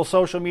incredible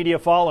social media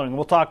following.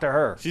 We'll talk to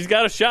her. She's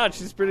got a shot.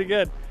 She's pretty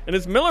good. And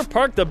is Miller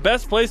Park the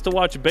best place to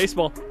watch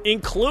baseball,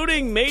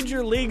 including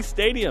major league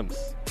stadiums?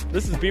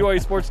 This is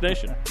BYU Sports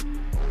Nation.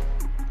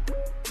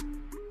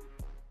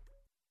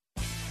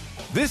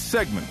 This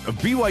segment of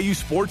BYU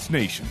Sports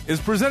Nation is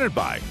presented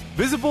by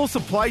Visible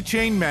Supply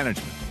Chain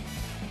Management.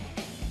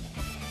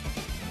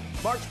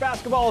 March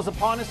basketball is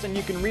upon us, and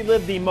you can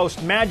relive the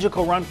most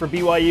magical run for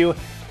BYU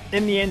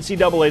in the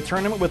NCAA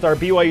tournament with our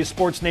BYU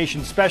Sports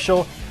Nation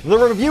special, The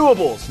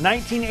Reviewables,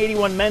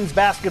 1981 men's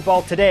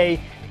basketball today,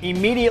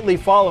 immediately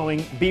following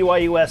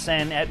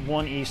BYU-SN at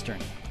 1 Eastern.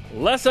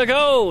 Let's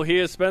go! He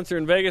is Spencer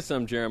in Vegas.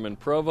 I'm Jarom in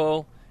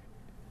Provo.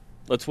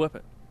 Let's whip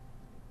it.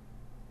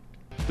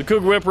 The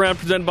Cougar Whip Around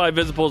presented by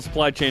Visible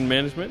Supply Chain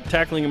Management,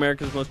 tackling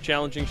America's most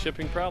challenging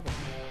shipping problem.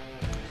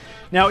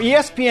 Now,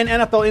 ESPN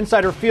NFL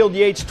insider Field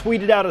Yates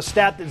tweeted out a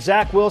stat that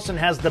Zach Wilson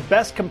has the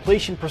best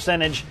completion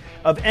percentage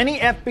of any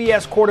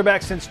FBS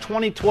quarterback since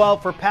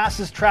 2012 for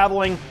passes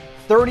traveling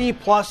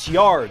 30-plus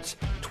yards.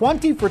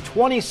 20 for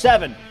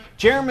 27.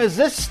 Jarom, is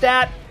this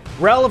stat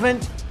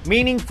relevant,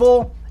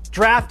 meaningful,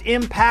 draft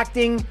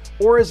impacting,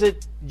 or is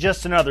it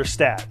just another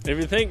stat? If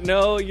you think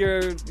no,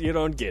 you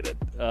don't get it.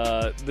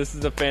 This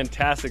is a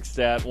fantastic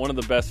stat, one of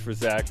the best for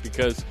Zach,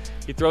 because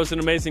he throws an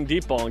amazing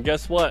deep ball. And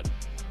guess what?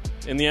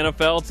 In the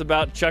NFL, it's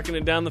about chucking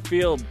it down the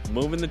field,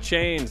 moving the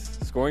chains,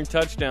 scoring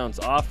touchdowns,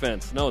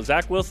 offense. No,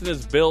 Zach Wilson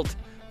is built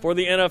for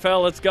the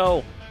NFL. Let's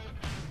go.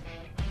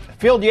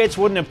 Field Yates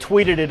wouldn't have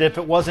tweeted it if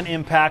it wasn't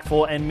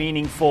impactful and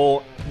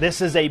meaningful.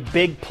 This is a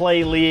big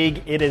play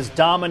league. It is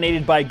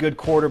dominated by good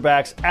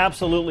quarterbacks.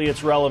 Absolutely,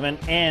 it's relevant,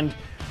 and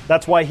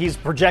that's why he's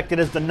projected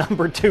as the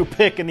number 2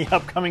 pick in the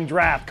upcoming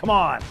draft. Come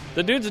on.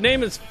 The dude's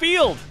name is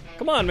Field.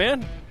 Come on,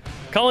 man.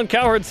 Colin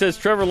Cowherd says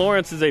Trevor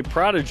Lawrence is a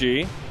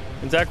prodigy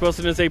and Zach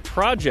Wilson is a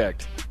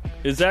project.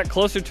 Is that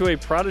closer to a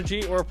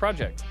prodigy or a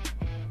project?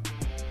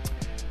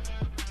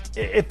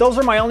 If those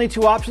are my only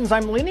 2 options,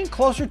 I'm leaning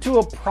closer to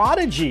a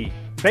prodigy.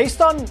 Based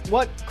on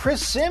what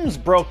Chris Sims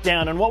broke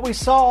down and what we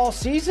saw all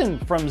season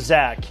from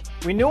Zach.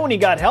 We knew when he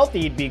got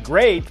healthy he'd be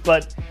great,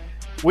 but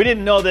we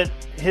didn't know that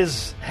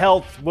his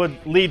health would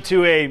lead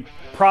to a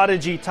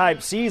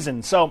prodigy-type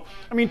season. So,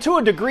 I mean, to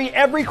a degree,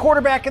 every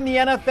quarterback in the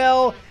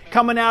NFL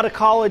coming out of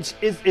college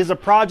is a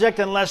project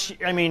unless,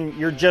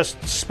 you're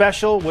just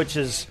special, which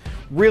is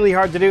really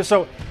hard to do.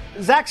 So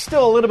Zach's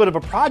still a little bit of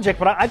a project,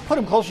 but I'd put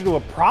him closer to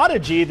a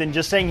prodigy than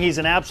just saying he's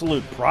an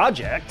absolute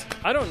project.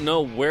 I don't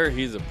know where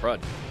he's a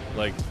project.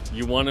 Like,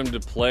 you want him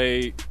to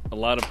play a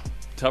lot of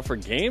tougher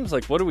games?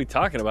 Like, what are we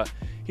talking about?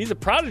 He's a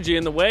prodigy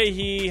in the way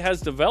he has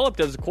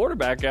developed as a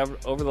quarterback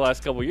over the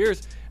last couple of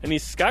years, and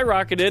he's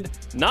skyrocketed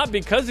not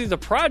because he's a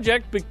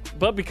project,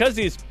 but because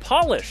he's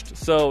polished.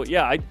 So,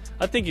 yeah,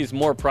 I think he's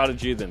more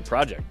prodigy than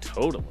project,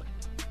 totally.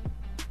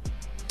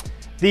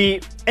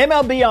 The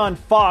MLB on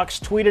Fox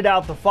tweeted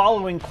out the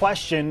following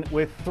question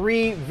with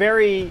 3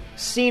 very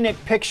scenic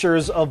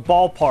pictures of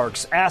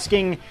ballparks,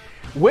 asking,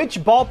 which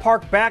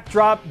ballpark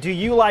backdrop do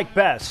you like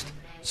best?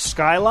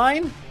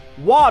 Skyline,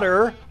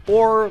 water,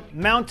 or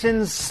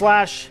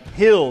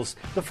mountains/hills?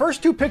 The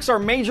first 2 picks are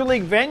major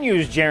league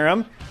venues,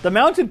 Jarom. The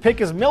mountain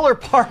pick is Miller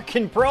Park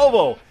in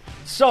Provo.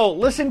 So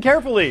listen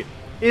carefully.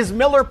 Is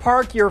Miller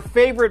Park your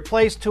favorite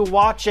place to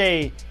watch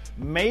a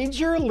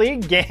major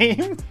league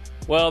game?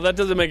 Well, that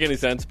doesn't make any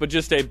sense, but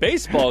just a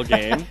baseball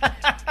game.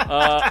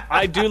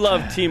 I do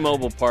love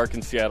T-Mobile Park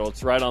in Seattle.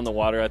 It's right on the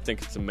water. I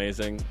think it's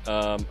amazing.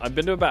 I've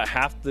been to about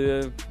half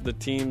the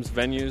team's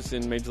venues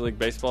in Major League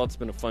Baseball. It's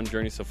been a fun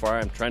journey so far.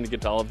 I'm trying to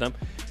get to all of them.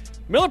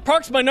 Miller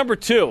Park's my number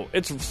 2.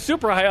 It's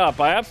super high up.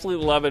 I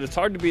absolutely love it. It's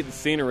hard to beat the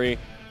scenery.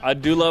 I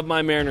do love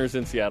my Mariners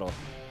in Seattle.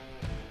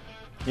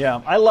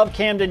 Yeah, I love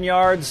Camden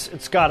Yards.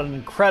 It's got an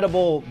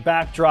incredible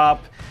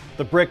backdrop.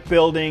 The brick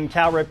building.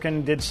 Cal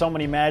Ripken did so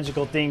many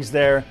magical things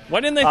there.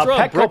 Why didn't they throw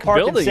a brick Park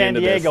building in San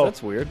into Diego. this?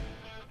 That's weird.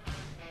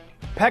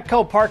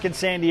 Petco Park in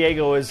San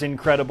Diego is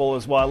incredible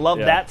as well. I love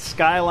that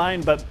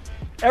skyline, but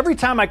every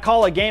time I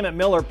call a game at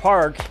Miller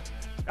Park,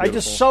 I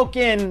just soak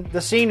in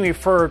the scenery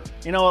for,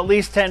 at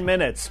least 10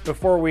 minutes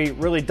before we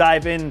really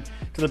dive in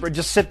to the.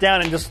 Just sit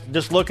down and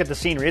just look at the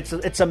scenery.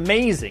 It's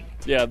amazing.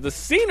 Yeah, the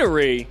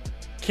scenery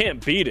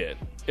can't beat it.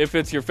 If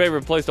it's your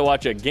favorite place to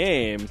watch a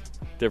game,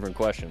 different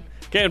question.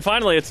 Okay, and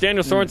finally, it's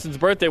Daniel Sorensen's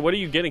birthday. What are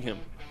you getting him?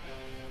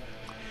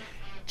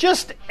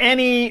 Just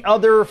any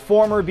other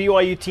former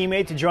BYU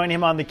teammate to join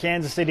him on the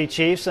Kansas City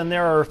Chiefs, and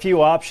there are a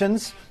few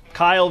options.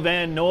 Kyle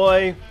Van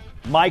Noy,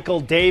 Michael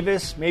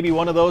Davis, maybe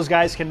one of those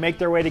guys can make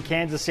their way to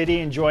Kansas City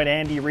and join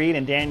Andy Reid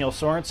and Daniel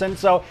Sorensen.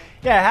 So,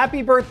 yeah,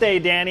 happy birthday,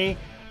 Danny.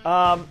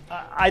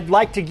 I'd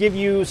like to give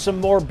you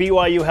some more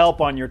BYU help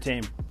on your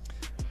team.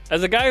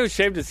 As a guy who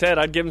shaved his head,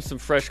 I'd give him some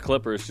fresh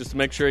clippers just to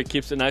make sure he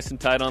keeps it nice and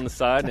tight on the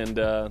side, and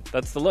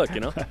that's the look,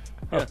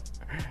 Yeah.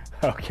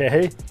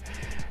 Okay.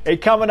 Hey,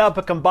 coming up,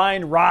 a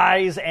combined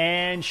rise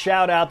and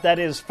shout-out that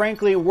is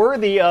frankly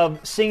worthy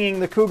of singing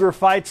the Cougar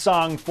Fight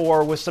song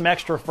for with some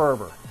extra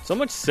fervor. So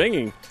much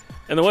singing.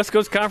 And the West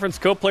Coast Conference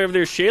Co-Player of the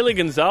Year, Shaylee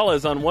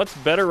Gonzalez, on what's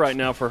better right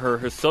now for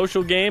her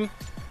social game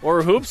or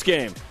her hoops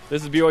game.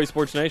 This is BYU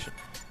Sports Nation.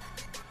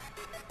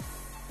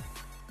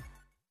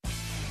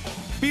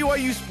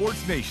 BYU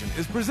Sports Nation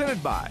is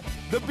presented by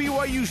The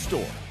BYU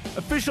Store,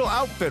 official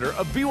outfitter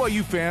of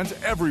BYU fans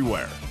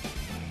everywhere.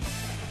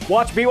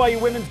 Watch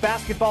BYU women's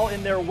basketball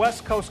in their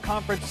West Coast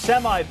Conference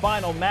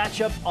semifinal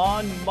matchup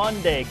on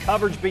Monday.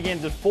 Coverage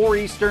begins at 4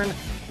 Eastern,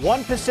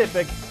 1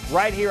 Pacific,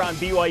 right here on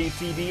BYU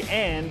TV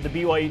and the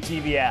BYU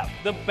TV app.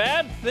 The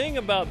bad thing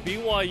about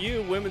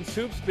BYU women's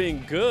hoops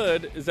being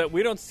good is that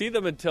we don't see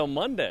them until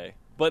Monday.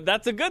 But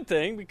that's a good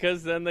thing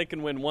because then they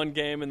can win 1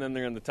 game and then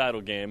they're in the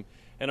title game.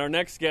 And our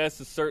next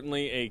guest is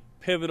certainly a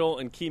pivotal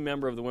and key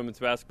member of the women's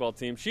basketball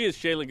team. She is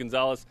Shaylee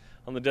Gonzalez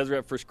on the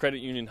Deseret First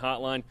Credit Union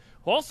hotline,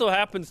 who also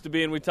happens to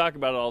be, and we talk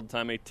about it all the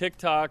time, a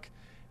TikTok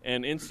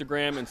and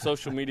Instagram and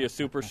social media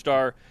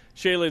superstar.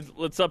 Shaylee,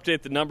 let's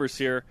update the numbers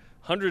here.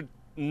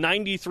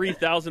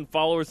 193,000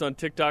 followers on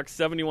TikTok,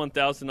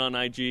 71,000 on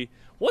IG.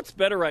 What's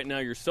better right now,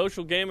 your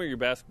social game or your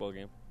basketball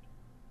game?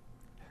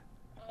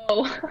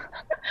 Oh,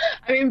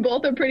 I mean,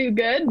 both are pretty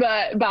good,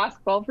 but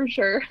basketball for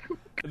sure.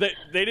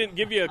 They didn't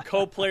give you a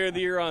co-player of the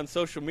year on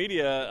social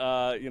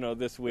media,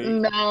 this week.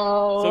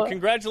 No. So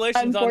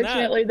congratulations on that.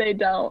 Unfortunately, they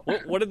don't.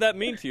 What did that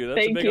mean to you?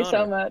 That's Thank a big you honor.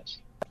 so much.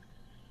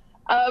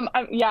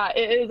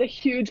 It is a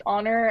huge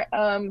honor.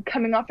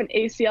 Coming off an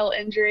ACL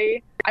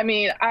injury, I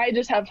mean, I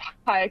just have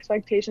high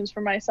expectations for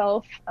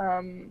myself,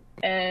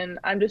 and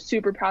I'm just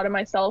super proud of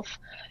myself.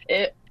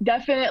 It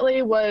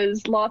definitely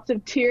was lots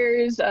of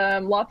tears,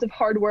 lots of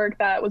hard work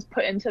that was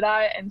put into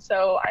that, and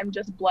so I'm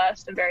just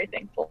blessed and very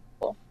thankful.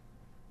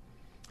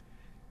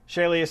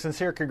 Shaylee, a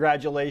sincere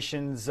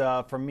congratulations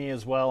from me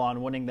as well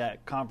on winning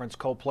that Conference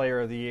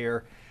Co-Player of the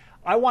Year.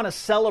 I want to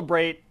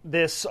celebrate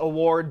this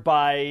award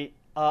by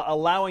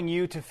allowing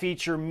you to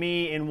feature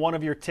me in one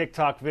of your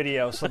TikTok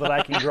videos so that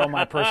I can grow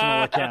my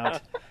personal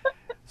account.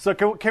 So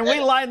can we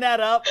line that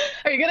up?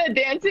 Are you good at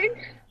dancing?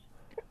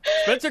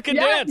 Spencer can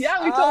dance.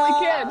 Yeah, we totally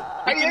can.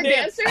 Are you a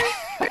dancer?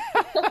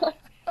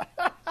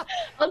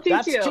 I'll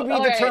teach you. That's to be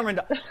all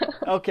determined. Right.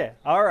 Okay.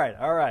 All right.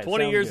 20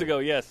 Sounds years good. ago,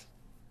 yes.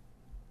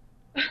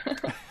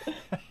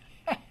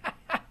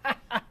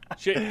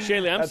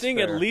 Shaylee, I'm That's seeing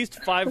fair. at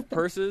least 5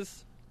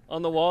 purses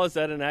on the wall. Is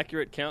that an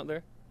accurate count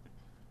there?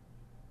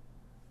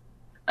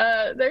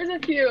 There's a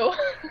few.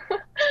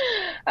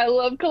 I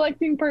love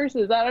collecting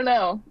purses. I don't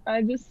know.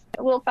 I just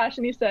a little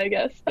fashionista, I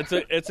guess.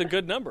 It's a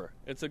good number.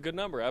 It's a good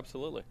number,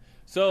 absolutely.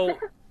 So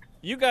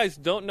you guys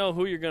don't know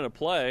who you're going to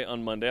play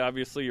on Monday.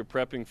 Obviously, you're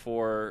prepping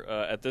for,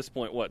 at this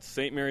point,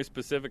 St. Mary's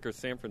Pacific or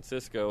San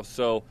Francisco.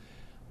 So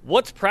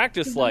what's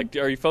practice like?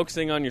 Are you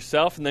focusing on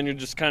yourself and then you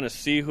just kind of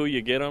see who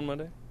you get on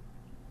Monday?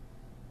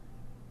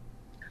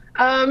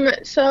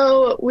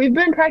 So we've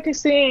been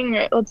practicing,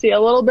 a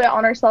little bit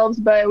on ourselves,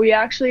 but we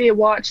actually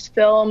watched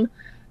film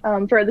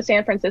for the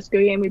San Francisco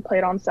game we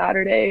played on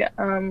Saturday.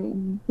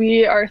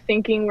 We are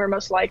thinking we're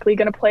most likely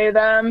going to play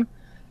them.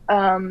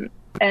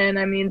 And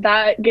I mean,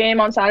 that game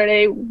on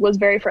Saturday was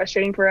very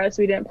frustrating for us.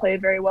 We didn't play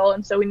very well.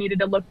 And so we needed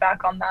to look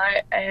back on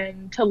that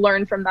and to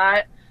learn from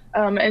that,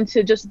 and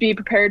to just be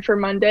prepared for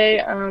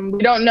Monday. We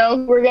don't know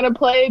who we're going to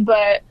play,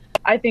 but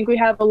I think we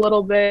have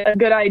a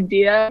good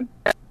idea.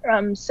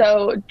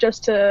 So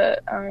just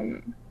to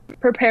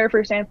prepare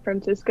for San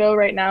Francisco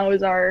right now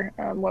is our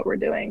what we're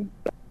doing.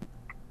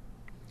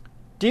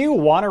 Do you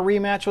want a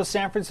rematch with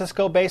San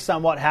Francisco based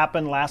on what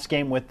happened last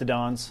game with the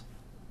Dons?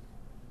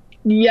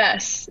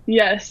 Yes,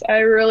 I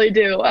really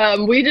do.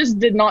 We just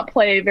did not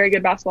play very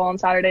good basketball on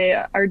Saturday.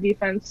 Our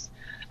defense,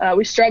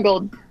 we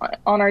struggled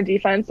on our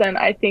defense, and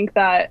I think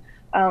that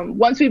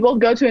once we both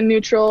go to a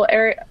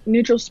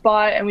neutral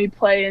spot and we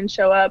play and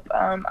show up,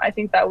 I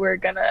think that we're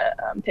gonna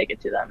take it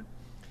to them.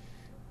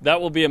 That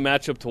will be a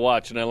matchup to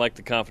watch, and I like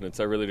the confidence.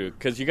 I really do,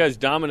 because you guys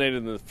dominated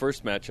in the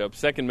first matchup.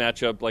 Second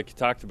matchup, like you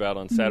talked about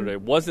on Saturday,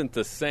 wasn't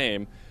the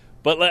same.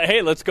 But,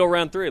 hey, let's go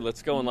round 3.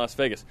 Let's go in Las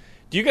Vegas.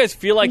 Do you guys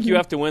feel like you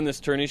have to win this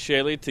tourney,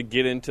 Shaylee, to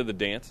get into the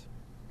dance?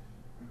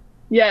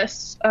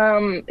 Yes,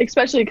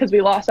 especially because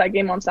we lost that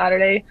game on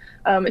Saturday.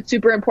 It's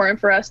super important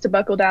for us to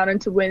buckle down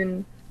and to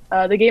win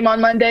the game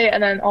on Monday,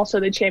 and then also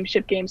the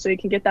championship game, so we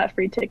can get that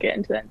free ticket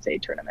into the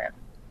NCAA tournament.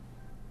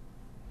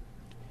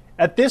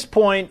 At this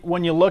point,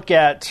 when you look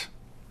at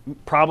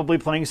probably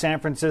playing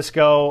San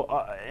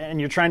Francisco and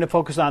you're trying to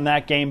focus on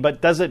that game, but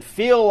does it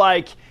feel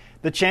like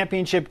the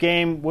championship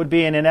game would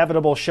be an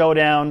inevitable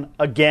showdown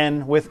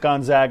again with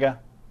Gonzaga?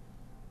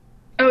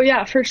 Oh,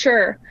 yeah, for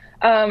sure.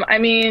 I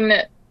mean,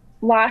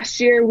 last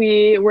year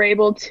we were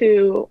able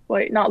to,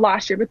 not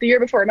last year, but the year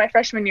before, my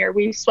freshman year,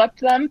 we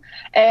swept them.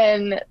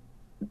 And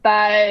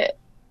that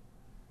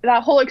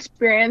whole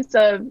experience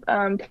of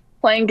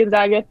playing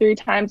Gonzaga 3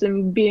 times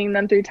and beating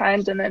them 3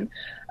 times and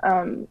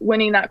then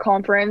winning that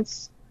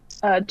conference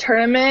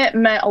tournament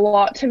meant a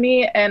lot to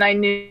me. And I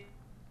knew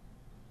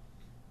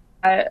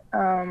that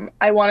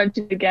I wanted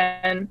to do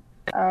again.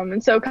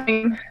 And so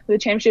coming to the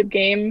championship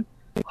game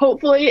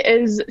hopefully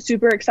is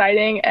super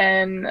exciting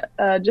and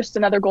just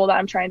another goal that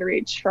I'm trying to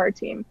reach for our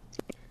team.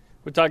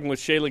 We're talking with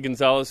Shaylee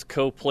Gonzalez,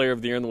 co-player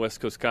of the year in the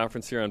West Coast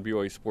Conference here on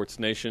BYU Sports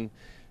Nation.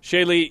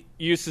 Shaylee,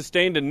 you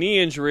sustained a knee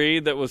injury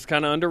that was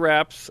kind of under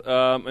wraps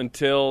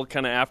until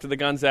kind of after the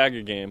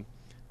Gonzaga game.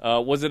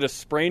 Was it a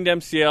sprained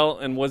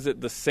MCL, and was it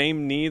the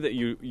same knee that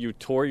you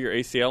tore your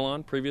ACL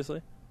on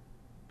previously?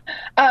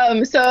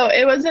 So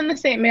it was in the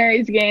St.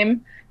 Mary's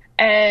game,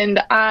 and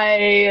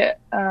I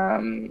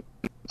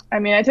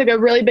took a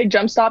really big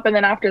jump stop, and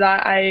then after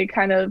that I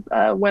kind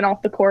of went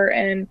off the court,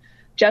 and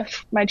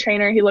Jeff, my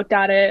trainer, he looked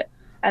at it,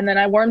 and then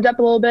I warmed up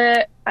a little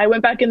bit. I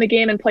went back in the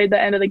game and played the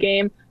end of the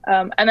game,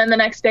 and then the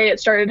next day it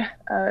started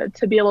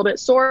to be a little bit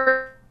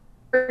sore,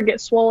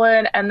 get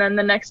swollen, and then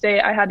the next day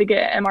I had to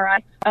get an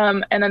MRI,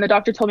 and then the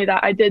doctor told me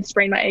that I did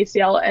sprain my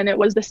ACL, and it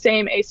was the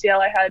same ACL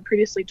I had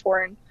previously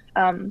torn.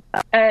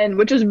 And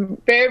which was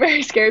very,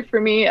 very scary for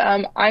me.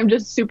 I'm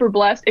just super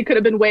blessed. It could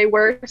have been way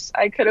worse.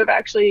 I could have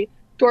actually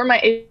torn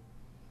my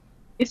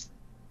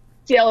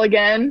ACL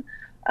again,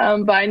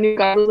 but I knew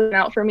God was looking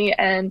out for me,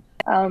 and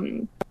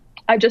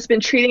I've just been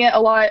treating it a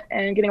lot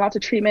and getting lots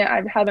of treatment.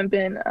 I haven't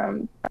been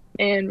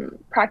in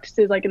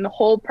practices, like in the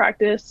whole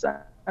practice.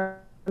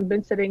 I've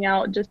been sitting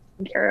out, just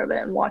taking care of it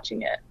and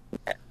watching it.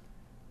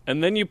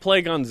 And then you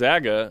play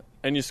Gonzaga,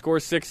 and you score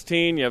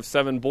 16. You have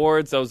 7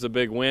 boards. That was a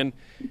big win.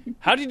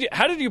 How did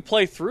you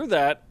play through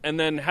that? And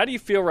then how do you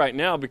feel right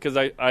now? Because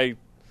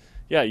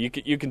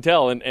you can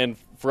tell. And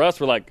for us,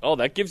 we're like, oh,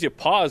 that gives you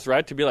pause,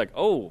 right? To be like,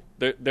 oh,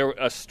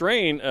 a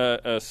sprain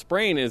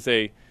is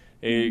a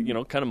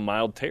kind of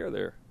mild tear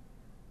there.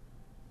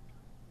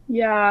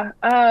 Yeah.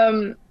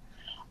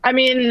 I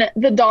mean,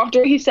 the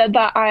doctor, he said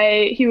that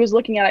he was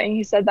looking at it and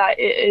he said that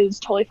it is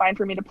totally fine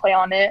for me to play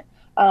on it.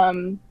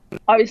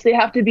 Obviously, I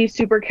have to be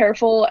super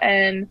careful,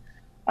 and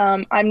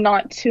I'm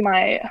not to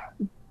my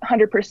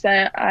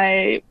 100%.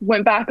 I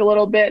went back a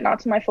little bit, not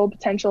to my full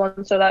potential,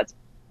 and so that's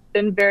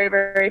been very,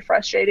 very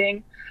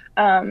frustrating.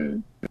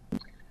 But,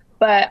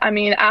 I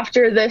mean,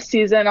 after this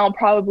season, I'll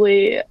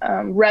probably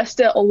rest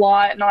it a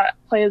lot, not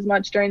play as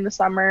much during the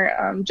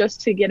summer,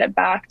 just to get it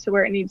back to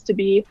where it needs to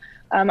be.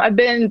 I've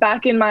been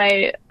back in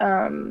my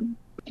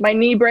my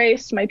knee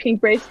brace, my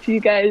pink brace, if you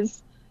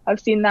guys have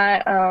seen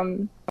that,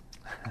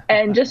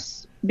 and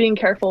just being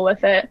careful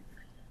with it.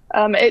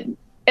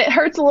 It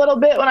hurts a little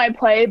bit when I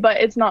play, but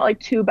it's not like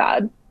too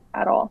bad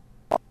at all.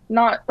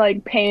 Not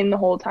like pain the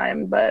whole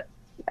time, but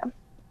yeah.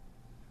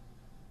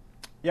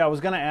 Yeah, I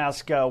was going to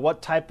ask,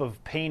 what type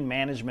of pain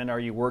management are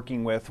you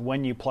working with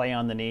when you play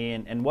on the knee,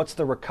 and what's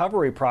the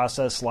recovery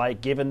process like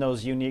given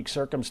those unique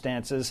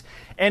circumstances?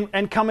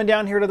 And coming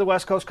down here to the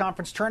West Coast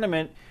Conference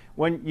Tournament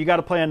when you got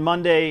to play on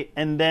Monday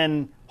and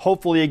then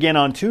hopefully again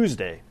on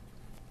Tuesday.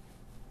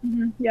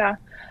 Mm-hmm. Yeah.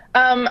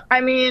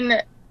 I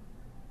mean,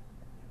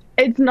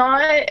 it's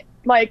not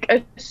like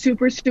a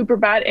super, super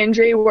bad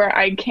injury where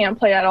I can't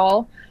play at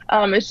all.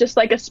 It's just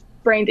like a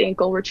sprained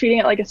ankle. We're treating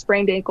it like a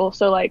sprained ankle.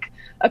 So like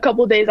a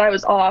couple of days I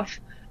was off.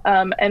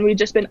 And we've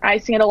just been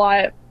icing it a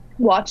lot,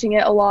 watching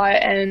it a lot,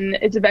 and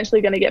it's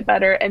eventually going to get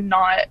better and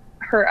not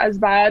hurt as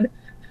bad.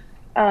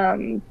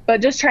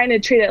 But just trying to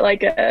treat it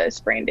like a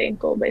sprained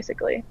ankle,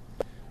 basically.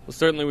 Well,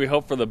 certainly we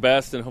hope for the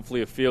best, and hopefully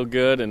you feel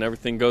good and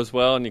everything goes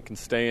well and you can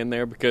stay in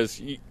there, because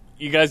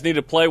you guys need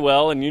to play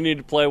well, and you need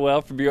to play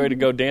well for BYU to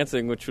go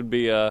dancing, which would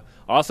be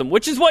awesome,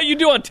 which is what you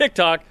do on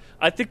TikTok.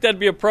 I think that'd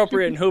be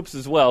appropriate in hoops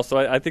as well, so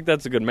I think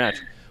that's a good match.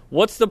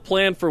 What's the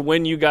plan for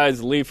when you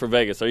guys leave for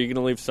Vegas? Are you going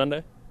to leave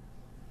Sunday?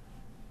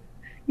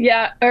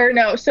 Yeah, or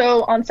no.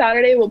 So on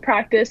Saturday we'll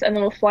practice, and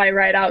then we'll fly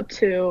right out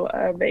to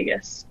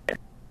Vegas.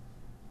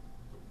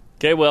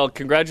 Okay, well,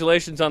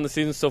 congratulations on the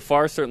season so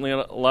far. Certainly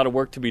a lot of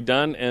work to be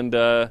done,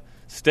 and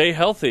stay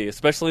healthy,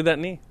 especially that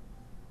knee.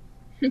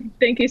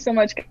 Thank you so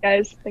much,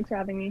 guys. Thanks for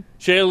having me.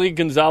 Shaylee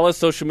Gonzalez,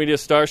 social media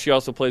star. She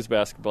also plays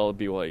basketball at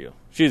BYU.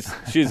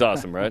 She's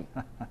awesome, right?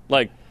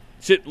 Like,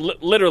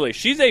 literally,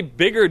 she's a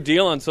bigger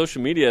deal on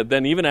social media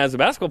than even as a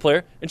basketball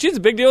player, and she's a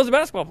big deal as a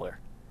basketball player.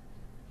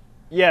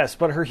 Yes,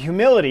 but her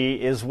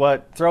humility is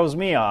what throws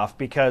me off,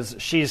 because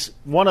she's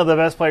one of the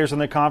best players in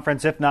the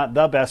conference, if not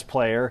the best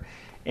player.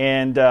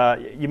 And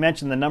you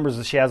mentioned the numbers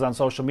that she has on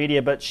social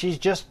media, but she's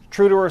just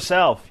true to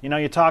herself. You know,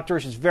 you talk to her,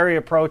 she's very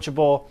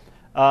approachable.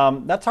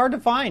 That's hard to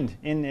find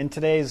in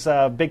today's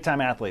big-time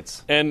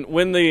athletes. And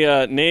when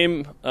the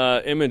name,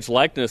 image,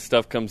 likeness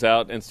stuff comes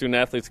out and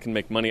student-athletes can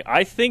make money,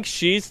 I think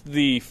she's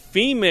the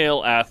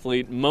female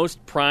athlete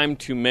most primed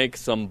to make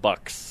some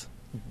bucks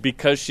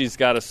because she's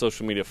got a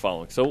social media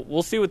following. So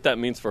we'll see what that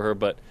means for her,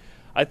 but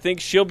I think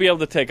she'll be able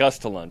to take us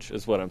to lunch,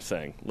 is what I'm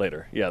saying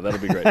later. Yeah, that'll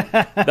be great.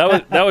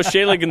 That was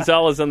Shaylee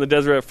Gonzalez on the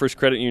Deseret First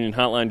Credit Union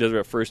Hotline.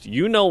 Deseret First,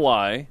 you know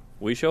why,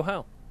 we show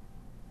how.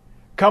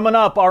 Coming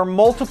up, our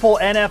multiple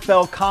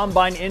NFL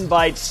Combine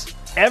invites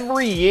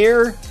every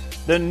year,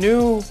 the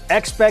new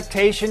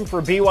expectation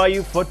for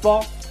BYU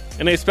football.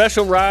 And a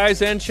special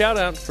rise and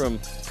shout-out from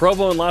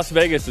Provo and Las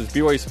Vegas as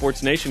BYU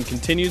Sports Nation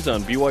continues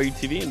on BYU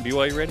TV and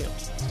BYU Radio.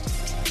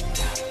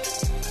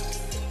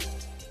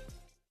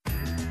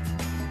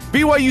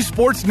 BYU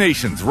Sports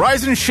Nation's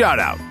Rise and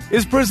Shoutout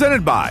is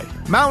presented by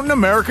Mountain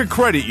America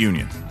Credit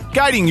Union,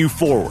 guiding you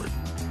forward.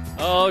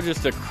 Oh,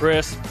 just a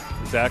crisp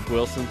Zach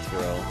Wilson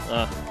throw.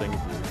 Thing of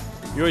beauty.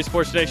 BYU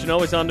Sports Nation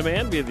always on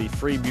demand via the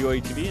free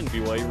BYU TV and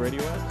BYU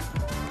Radio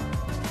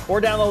app. Or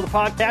download the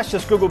podcast.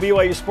 Just Google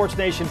BYU Sports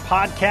Nation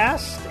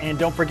Podcast. And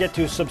don't forget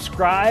to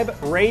subscribe,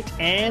 rate,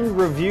 and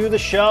review the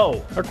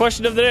show. Our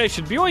question of the day,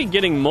 should BYU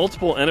getting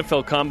multiple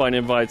NFL Combine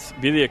invites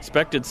be the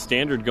expected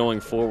standard going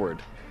forward?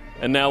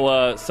 And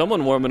now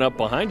someone warming up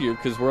behind you,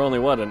 because we're only,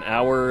 an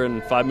hour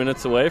and 5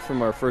 minutes away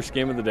from our first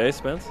game of the day,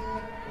 Spence?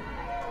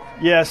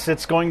 Yes,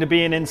 it's going to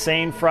be an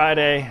insane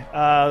Friday.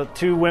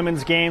 2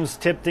 women's games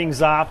tip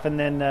things off, and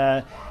then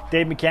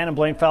Dave McCann and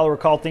Blaine Fowler will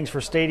call things for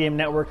Stadium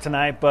Network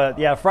tonight. But,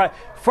 yeah,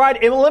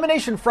 Friday,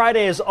 Elimination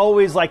Friday is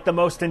always like the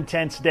most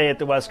intense day at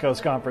the West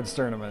Coast Conference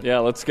Tournament. Yeah,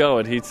 let's go.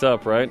 It heats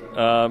up, right?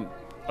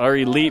 Our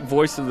elite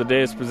voice of the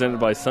day is presented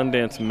by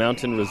Sundance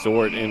Mountain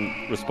Resort in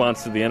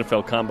response to the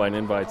NFL Combine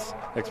invites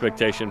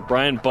expectation.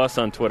 Brian Buss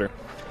on Twitter.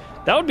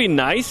 That would be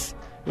nice.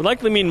 It would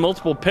likely mean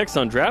multiple picks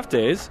on draft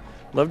days.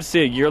 Love to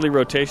see a yearly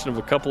rotation of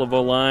a couple of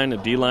O-line, a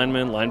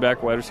D-lineman,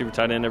 linebacker, wide receiver,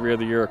 tight end every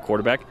other year, a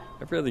quarterback.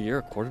 Every other year,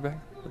 a quarterback?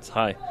 That's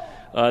high.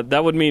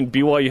 That would mean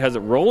BYU has it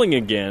rolling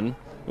again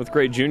with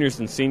great juniors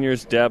and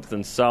seniors, depth,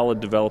 and solid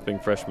developing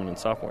freshmen and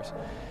sophomores.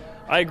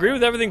 I agree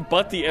with everything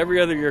but the every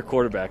other year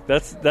quarterback.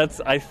 That's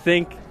I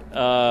think,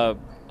 a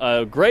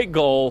great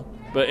goal,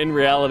 but in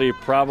reality,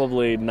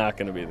 probably not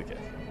going to be the case.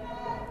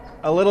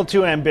 A little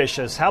too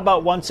ambitious. How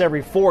about once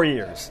every 4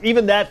 years?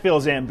 Even that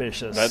feels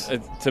ambitious.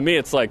 To me,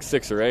 it's like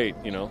 6 or 8,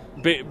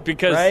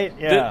 because right?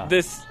 Yeah.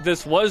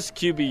 This was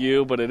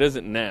QBU, but it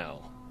isn't now.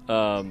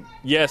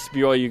 Yes,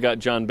 BYU got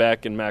John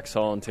Beck and Max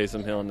Hall and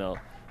Taysom Hill and now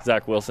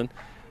Zach Wilson.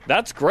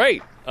 That's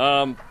great,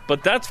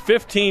 but that's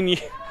 15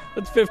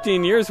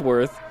 years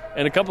worth.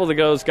 And a couple of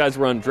those guys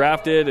were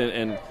undrafted,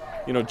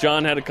 and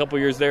John had a couple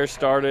years there,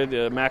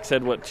 started. Max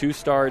had, 2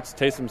 starts.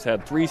 Taysom's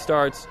had 3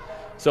 starts.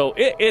 So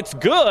it's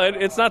good.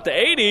 It's not the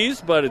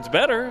 80s, but it's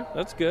better.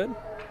 That's good.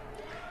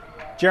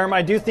 Jarom,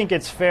 I do think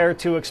it's fair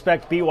to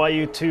expect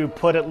BYU to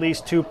put at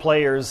least 2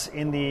 players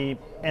in the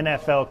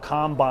NFL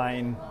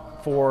Combine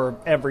for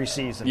every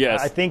season.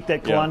 Yes. I think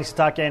that Kalani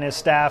Sitake and his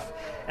staff,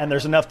 and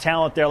there's enough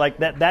talent there like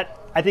that.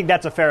 I think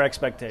that's a fair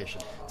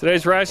expectation.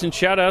 Today's Rise and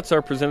Shoutouts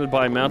are presented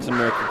by Mountain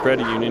America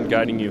Credit Union,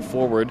 guiding you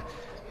forward.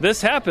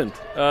 This happened.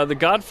 The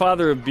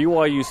godfather of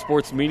BYU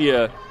sports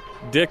media,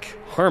 Dick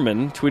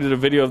Harmon, tweeted a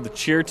video of the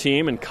cheer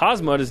team and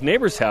Cosmo at his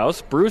neighbor's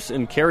house, Bruce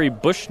and Carrie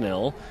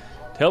Bushnell,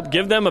 to help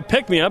give them a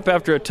pick-me-up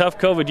after a tough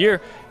COVID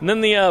year. And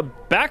then the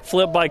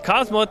backflip by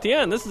Cosmo at the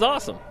end. This is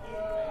awesome.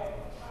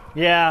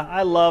 Yeah,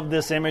 I love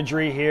this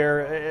imagery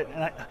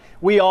here.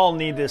 We all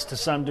need this to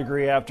some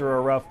degree after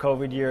a rough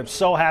COVID year. I'm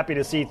so happy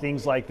to see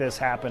things like this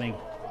happening.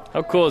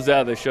 How cool is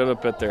that? They showed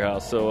up at their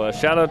house. So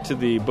shout out to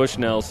the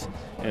Bushnells,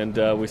 and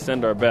we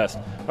send our best.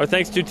 Our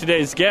thanks to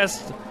today's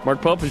guests,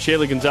 Mark Pope and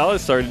Shaylee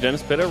Gonzalez. Sorry to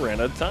Dennis Pitta,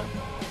 ran out of time.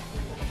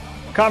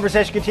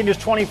 Conversation continues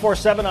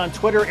 24/7 on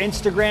Twitter,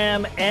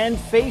 Instagram, and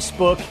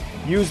Facebook.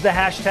 Use the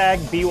hashtag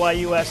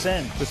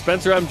BYUSN. For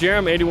Spencer, I'm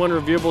Jarom. 81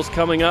 Reviewables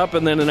coming up,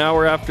 and then an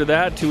hour after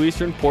that, 2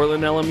 Eastern,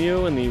 Portland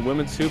LMU, and the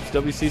Women's Hoops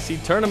WCC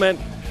Tournament.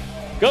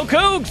 Go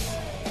Cougs!